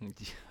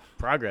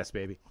 Progress,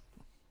 baby.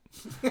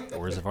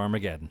 Wars of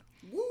Armageddon.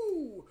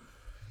 Woo!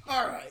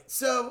 All right,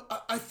 so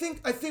I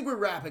think we're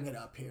wrapping it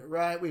up here,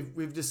 right?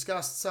 We've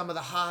discussed some of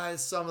the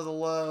highs, some of the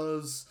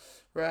lows.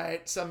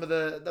 right? Some of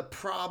the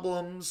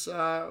problems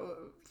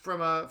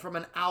from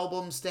an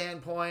album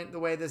standpoint, the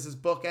way this is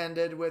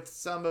bookended with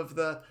some of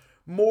the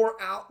more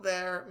out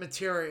there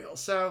material.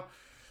 So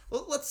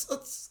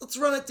let's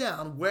run it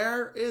down.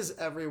 Where is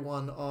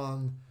everyone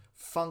on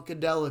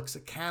Funkadelic's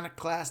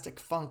iconoclastic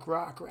funk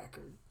rock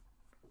record,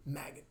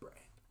 Maggot Brain?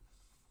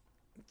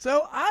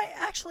 So I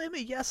actually am a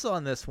yes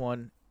on this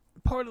one.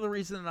 Part of the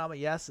reason that I'm a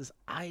yes is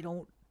I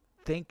don't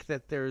think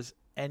that there's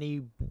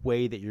any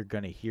way that you're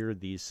going to hear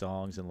these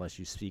songs unless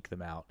you seek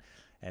them out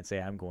and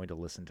say, I'm going to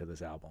listen to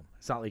this album.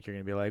 It's not like you're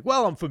going to be like,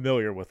 well, I'm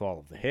familiar with all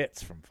of the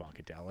hits from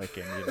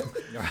Funkadelic.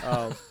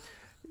 And,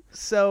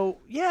 so,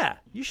 yeah,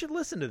 you should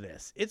listen to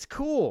this. It's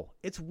cool.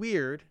 It's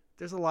weird.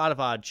 There's a lot of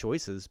odd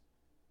choices.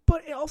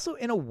 But it also,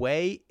 in a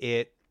way,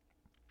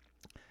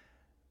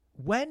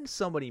 when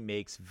somebody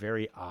makes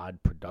very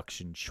odd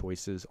production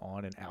choices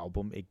on an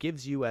album, it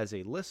gives you as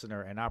a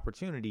listener an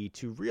opportunity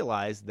to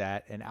realize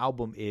that an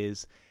album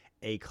is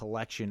a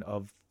collection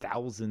of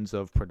thousands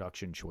of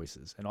production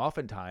choices. And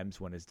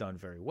oftentimes when it's done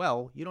very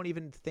well, you don't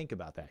even think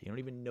about that. You don't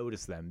even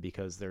notice them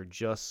because they're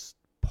just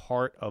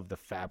part of the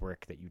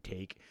fabric that you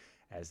take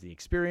as the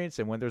experience.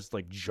 And when there's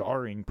like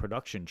jarring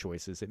production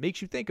choices, it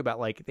makes you think about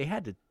like they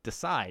had to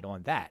decide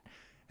on that.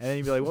 And then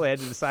you'd be like, well, they had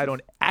to decide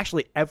on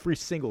actually every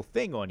single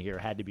thing on here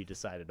had to be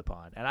decided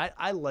upon. And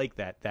I like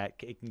that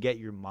it can get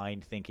your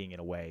mind thinking in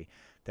a way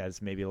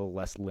that's maybe a little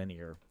less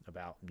linear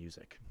about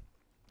music.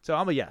 So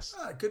I'm a yes.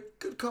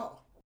 Good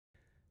call.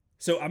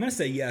 So I'm gonna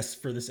say yes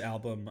for this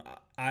album.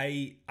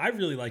 I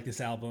really like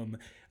this album.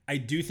 I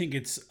do think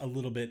it's a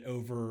little bit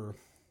over.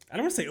 I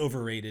don't want to say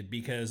overrated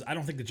because I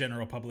don't think the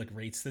general public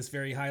rates this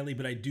very highly,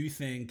 but I do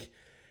think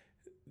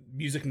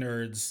music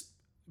nerds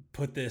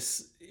put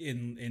this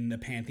in the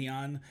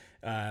pantheon.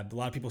 A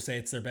lot of people say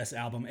it's their best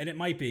album, and it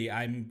might be.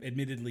 I'm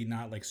admittedly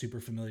not like super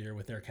familiar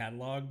with their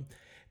catalog,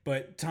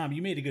 but Tom,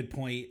 you made a good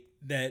point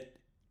that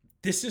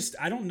this just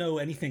I don't know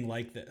anything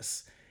like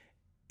this.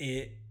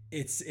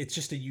 It's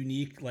just a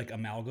unique like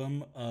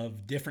amalgam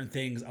of different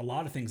things, a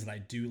lot of things that I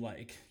do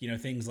like,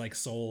 things like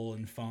soul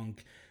and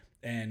funk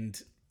and,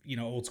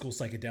 old school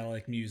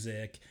psychedelic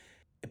music.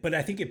 But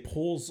I think it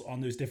pulls on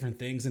those different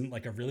things in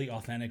like a really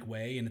authentic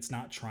way, and it's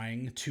not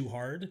trying too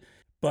hard.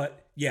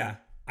 But yeah,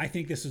 I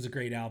think this was a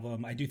great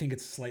album. I do think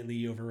it's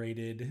slightly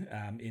overrated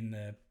in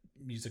the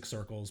music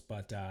circles,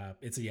 but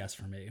it's a yes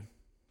for me.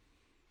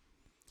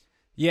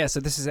 Yeah, so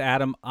this is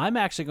Adam. I'm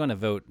actually going to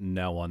vote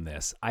no on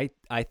this. I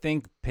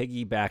think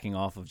piggybacking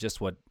off of just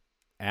what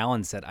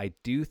Alan said, I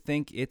do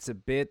think it's a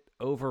bit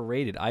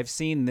overrated. I've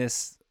seen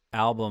this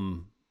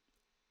album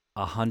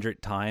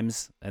 100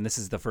 times, and this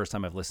is the first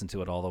time I've listened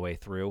to it all the way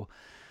through.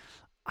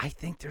 I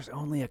think there's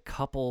only a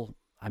couple,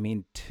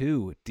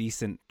 two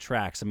decent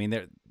tracks.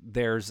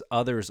 There's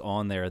others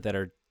on there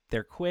that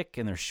they're quick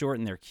and they're short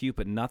and they're cute,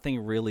 but nothing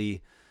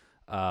really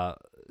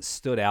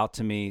stood out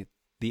to me.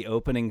 The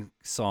opening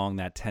song,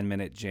 that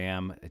 10-minute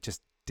jam, it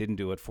just didn't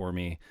do it for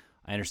me.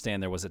 I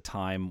understand there was a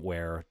time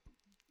where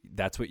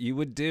that's what you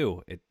would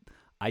do.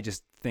 I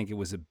just think it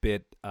was a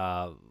bit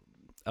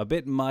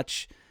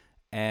much,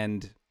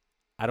 and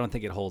I don't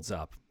think it holds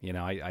up.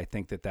 I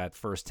think that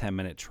first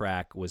 10-minute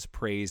track was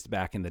praised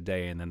back in the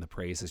day, and then the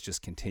praise has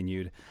just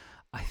continued.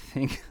 I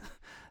think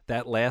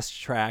that last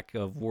track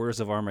of Wars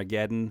of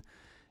Armageddon,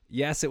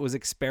 yes, it was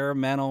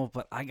experimental,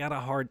 but I got a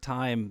hard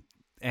time.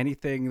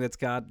 Anything that's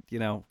got,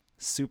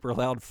 super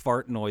loud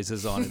fart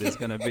noises on it is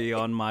going to be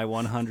on my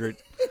 100,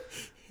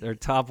 their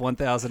top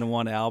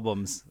 1001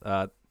 albums.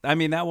 That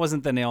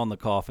wasn't the nail in the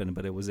coffin,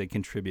 but it was a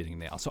contributing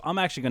nail. So I'm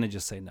actually going to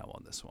just say no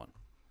on this one.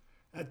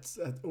 That's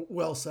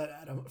well said,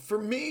 Adam.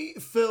 For me,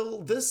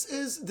 Phil, this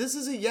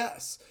is a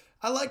yes.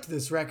 I liked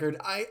this record.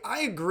 I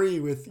agree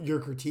with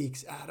your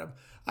critiques, Adam.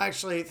 I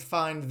actually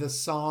find the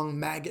song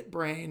Maggot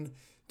Brain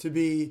to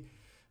be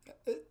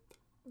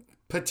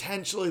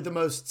potentially the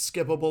most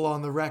skippable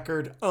on the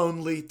record,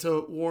 only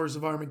to Wars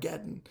of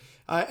Armageddon.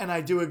 And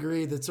I do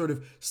agree that sort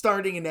of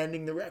starting and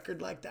ending the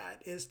record like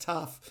that is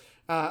tough.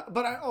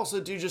 But I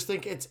also do just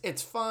think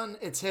it's fun,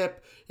 it's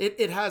hip.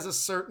 It has a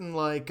certain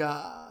like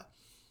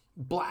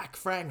Black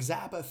Frank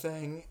Zappa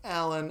thing.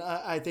 Alan,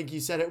 I think you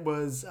said it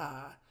was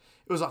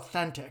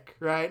authentic,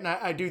 right? And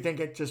I do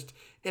think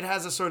it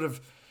has a sort of,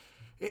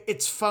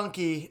 it's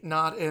funky,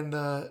 not in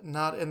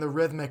the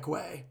rhythmic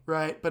way,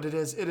 right? But it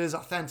is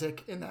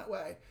authentic in that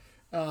way.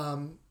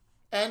 And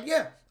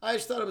yeah, I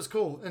just thought it was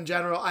cool. In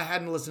general, I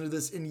hadn't listened to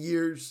this in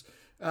years.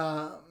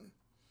 Yeah,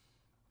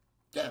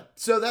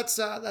 so that's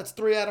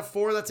 3 out of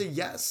 4. That's a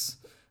yes.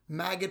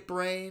 Maggot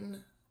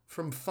Brain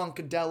from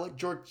Funkadelic,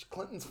 George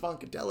Clinton's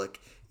Funkadelic,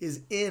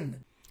 is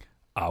in.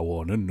 I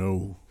want to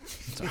know.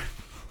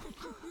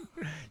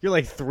 You're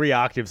like 3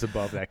 octaves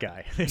above that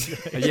guy.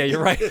 Yeah,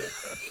 you're right.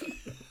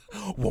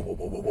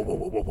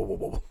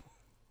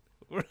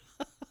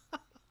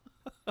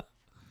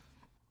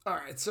 All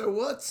right, so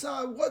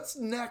what's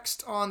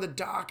next on the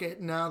docket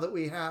now that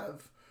we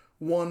have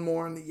one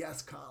more in the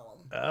yes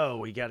column? Oh,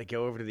 we got to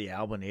go over to the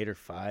Albinator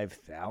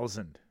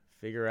 5000.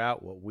 Figure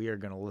out what we are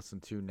going to listen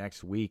to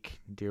next week.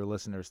 Dear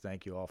listeners,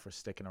 thank you all for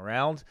sticking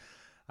around.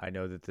 I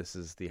know that this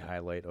is the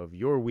highlight of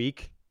your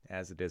week,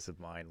 as it is of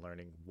mine,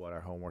 learning what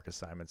our homework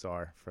assignments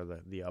are for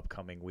the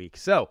upcoming week.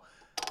 So,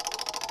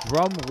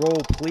 drum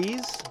roll,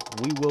 please.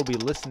 We will be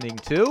listening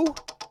to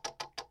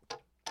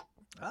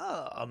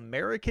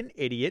American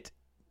Idiot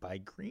by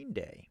Green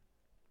Day.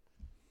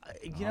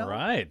 All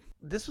right.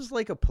 This was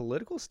like a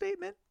political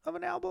statement of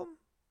an album,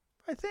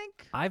 I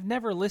think. I've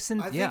never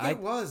listened. I think it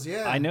was,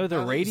 yeah. I know the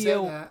Now that you said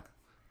radio. that.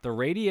 The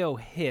radio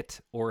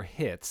hit or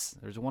hits.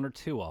 There's one or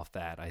two off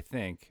that, I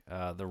think.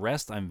 The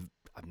rest I'm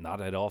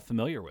not at all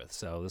familiar with,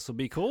 so this will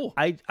be cool.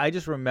 I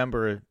just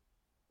remember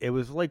it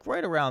was like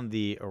right around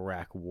the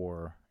Iraq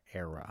War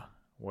era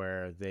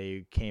where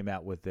they came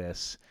out with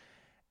this,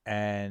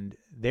 and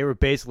they were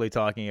basically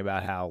talking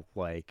about how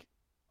like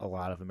a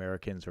lot of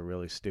Americans are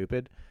really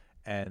stupid,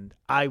 and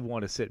I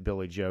want to sit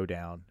Billy Joe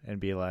down and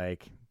be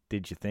like,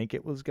 did you think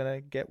it was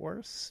gonna get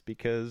worse?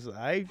 Because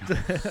I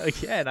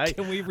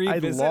Can we I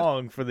revisit?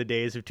 long for the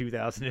days of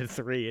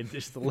 2003 and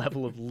just the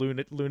level of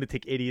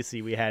lunatic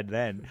idiocy we had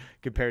then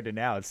compared to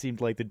now. It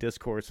seemed like the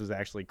discourse was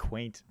actually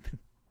quaint.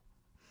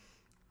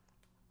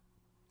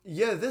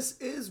 Yeah, this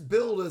is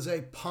billed as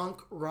a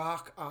punk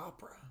rock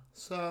opera.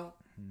 So,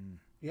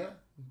 yeah.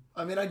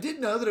 I mean, I did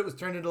know that it was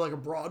turned into like a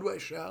Broadway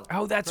show.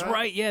 Oh, that's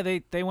right. Yeah,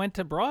 they went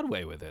to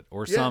Broadway with it,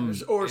 or Yeah, some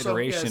or some-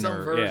 yeah, iteration, some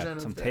or version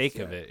of some this, take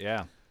yeah. of it.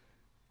 Yeah.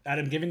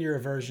 Adam, given your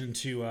aversion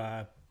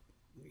to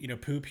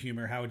poop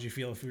humor, how would you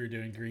feel if we were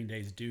doing Green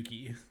Day's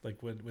Dookie?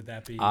 Like, would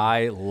that be?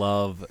 I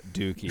love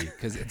Dookie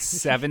because it's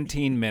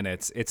 17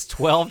 minutes. It's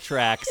 12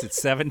 tracks.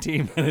 It's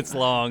 17 minutes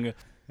long.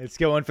 It's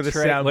going for the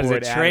Trey- what is soundboard.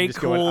 it, Adam, Trey just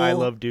going, I Cool?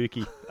 love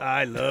Dookie.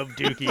 I love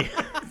Dookie.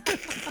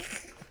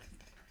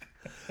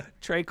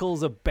 Trey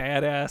Cool's a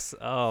badass.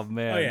 Oh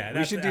man, Oh, yeah, we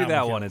that's should the do album that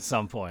kills. one at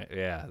some point.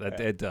 Yeah, that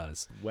it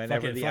does.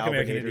 Whenever Fuck it, the fuck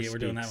American Albinator Idiot, we're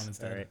doing that speaks.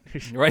 one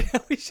instead. All right.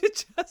 Right? We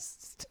should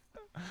just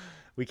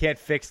We can't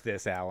fix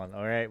this, Alan.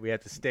 All right, we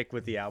have to stick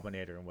with the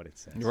Albinator and what it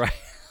says. right.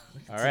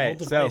 All It's an right, old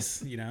so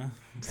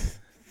device,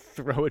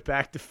 throw it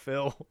back to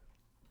Phil.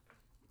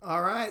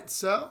 All right,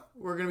 so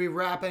we're going to be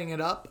wrapping it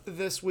up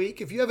this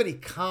week. If you have any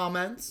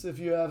comments, if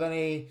you have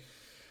any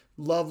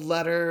love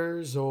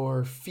letters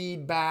or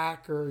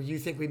feedback, or you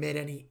think we made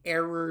any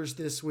errors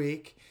this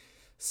week,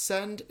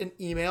 send an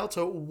email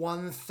to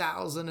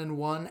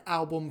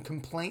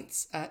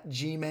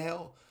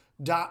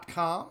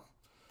 1001albumcomplaints@gmail.com.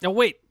 Now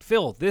wait,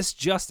 Phil. This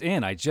just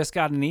in. I just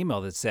got an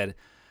email that said,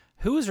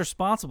 "Who is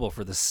responsible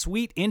for the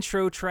sweet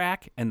intro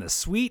track and the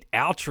sweet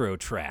outro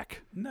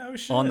track No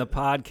shit. on the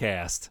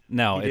podcast?"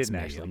 No, He it's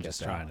didn't me. actually I'm get just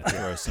that. trying to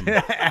throw some.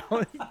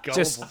 Alan,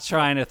 Just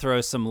trying to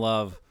throw some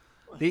love.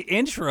 The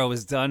intro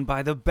is done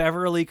by the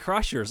Beverly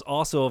Crushers,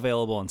 also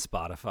available on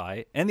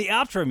Spotify, and the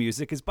outro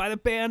music is by the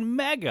band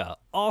Mega,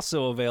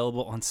 also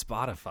available on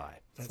Spotify.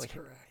 That's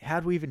correct.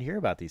 How'd we even hear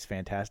about these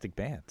fantastic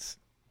bands?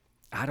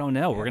 I don't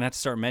know. We're gonna have to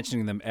start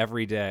mentioning them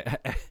every day,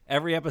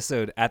 every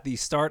episode, at the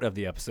start of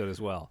the episode as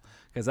well,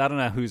 because I don't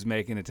know who's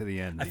making it to the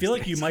end. I feel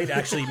like you might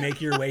actually make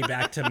your way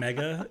back to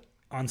Mega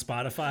on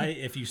Spotify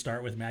if you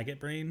start with Maggot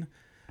Brain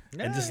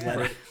and just let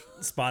it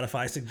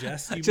Spotify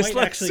suggest. You Just might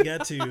let- actually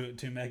get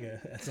to Mega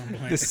at some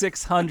point. the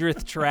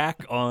 600th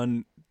track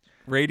on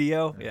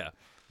radio. Yeah.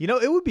 You know,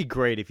 it would be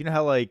great if you know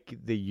how like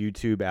the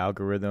YouTube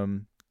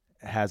algorithm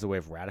has a way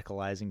of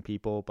radicalizing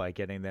people by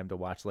getting them to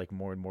watch like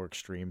more and more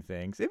extreme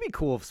things. It'd be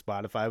cool if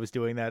Spotify was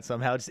doing that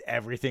somehow. Just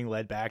everything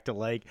led back to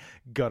like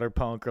gutter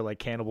punk or like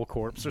Cannibal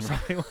Corpse or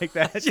something like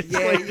that. Just Yeah,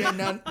 like, yeah,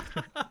 none.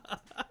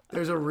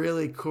 There's a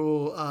really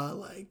cool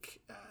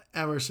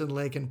Emerson,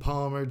 Lake and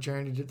Palmer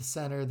Journey to the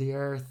Center of the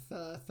Earth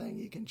thing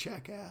you can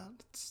check out.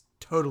 It's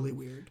totally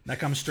weird. That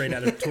comes straight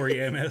out of Tori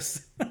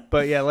Amos.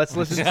 But yeah, let's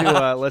listen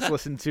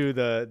to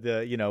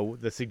the you know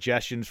the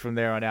suggestions from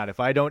there on out. If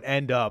I don't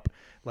end up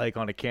like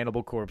on a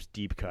Cannibal Corpse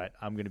deep cut,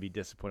 I'm gonna be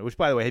disappointed. Which,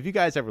 by the way, have you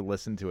guys ever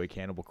listened to a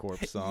Cannibal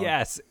Corpse song?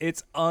 Yes,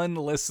 it's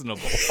unlistenable.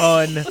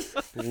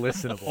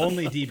 Unlistenable.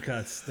 Only deep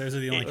cuts. Those are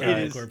the only It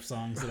Cannibal is- Corpse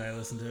songs that I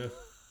listen to.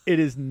 It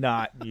is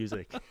not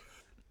music.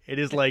 It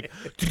is like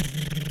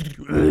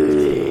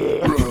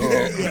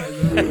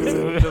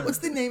What's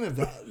the name of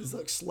that? Is it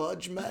like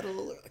sludge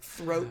metal or like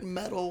throat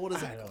metal? What is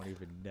I that? don't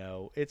even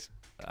know. It's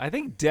I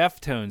think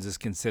Deftones is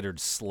considered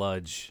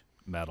sludge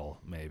metal,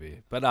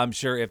 maybe. But I'm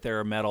sure if there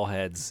are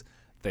metalheads,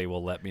 they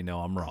will let me know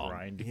I'm wrong.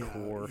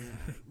 grindcore.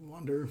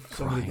 Wonder if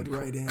somebody could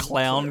write in.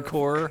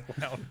 Clowncore,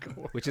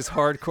 which is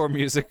hardcore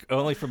music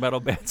only for metal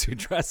bands who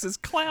dress as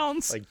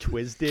clowns. Like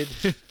Twisted.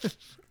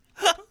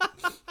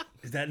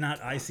 Is that not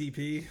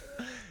ICP?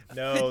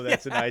 No,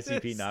 that's an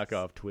ICP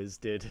knockoff.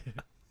 Twisted.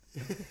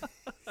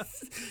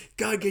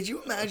 God, could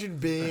you imagine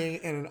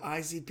being in an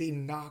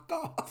ICP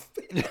knockoff?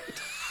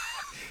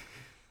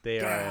 They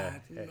are.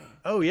 God, no.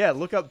 Oh yeah,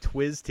 look up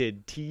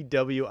Twisted.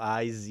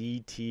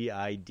 TWIZTID.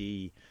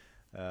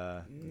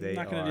 They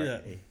Not gonna are do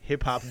that. a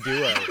hip hop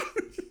duo.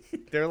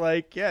 they're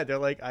like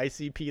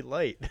ICP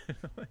light.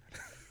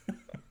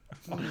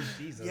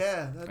 Jesus.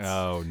 Yeah. That's...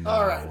 Oh, no.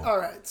 All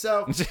right.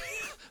 So,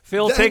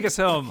 Phil, take us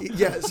home.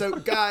 yeah. So,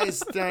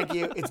 guys, thank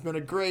you. It's been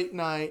a great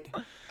night.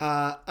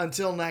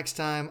 Until next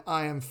time,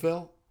 I am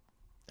Phil.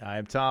 I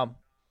am Tom.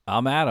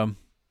 I'm Adam.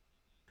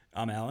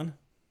 I'm Alan.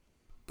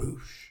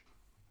 Boosh.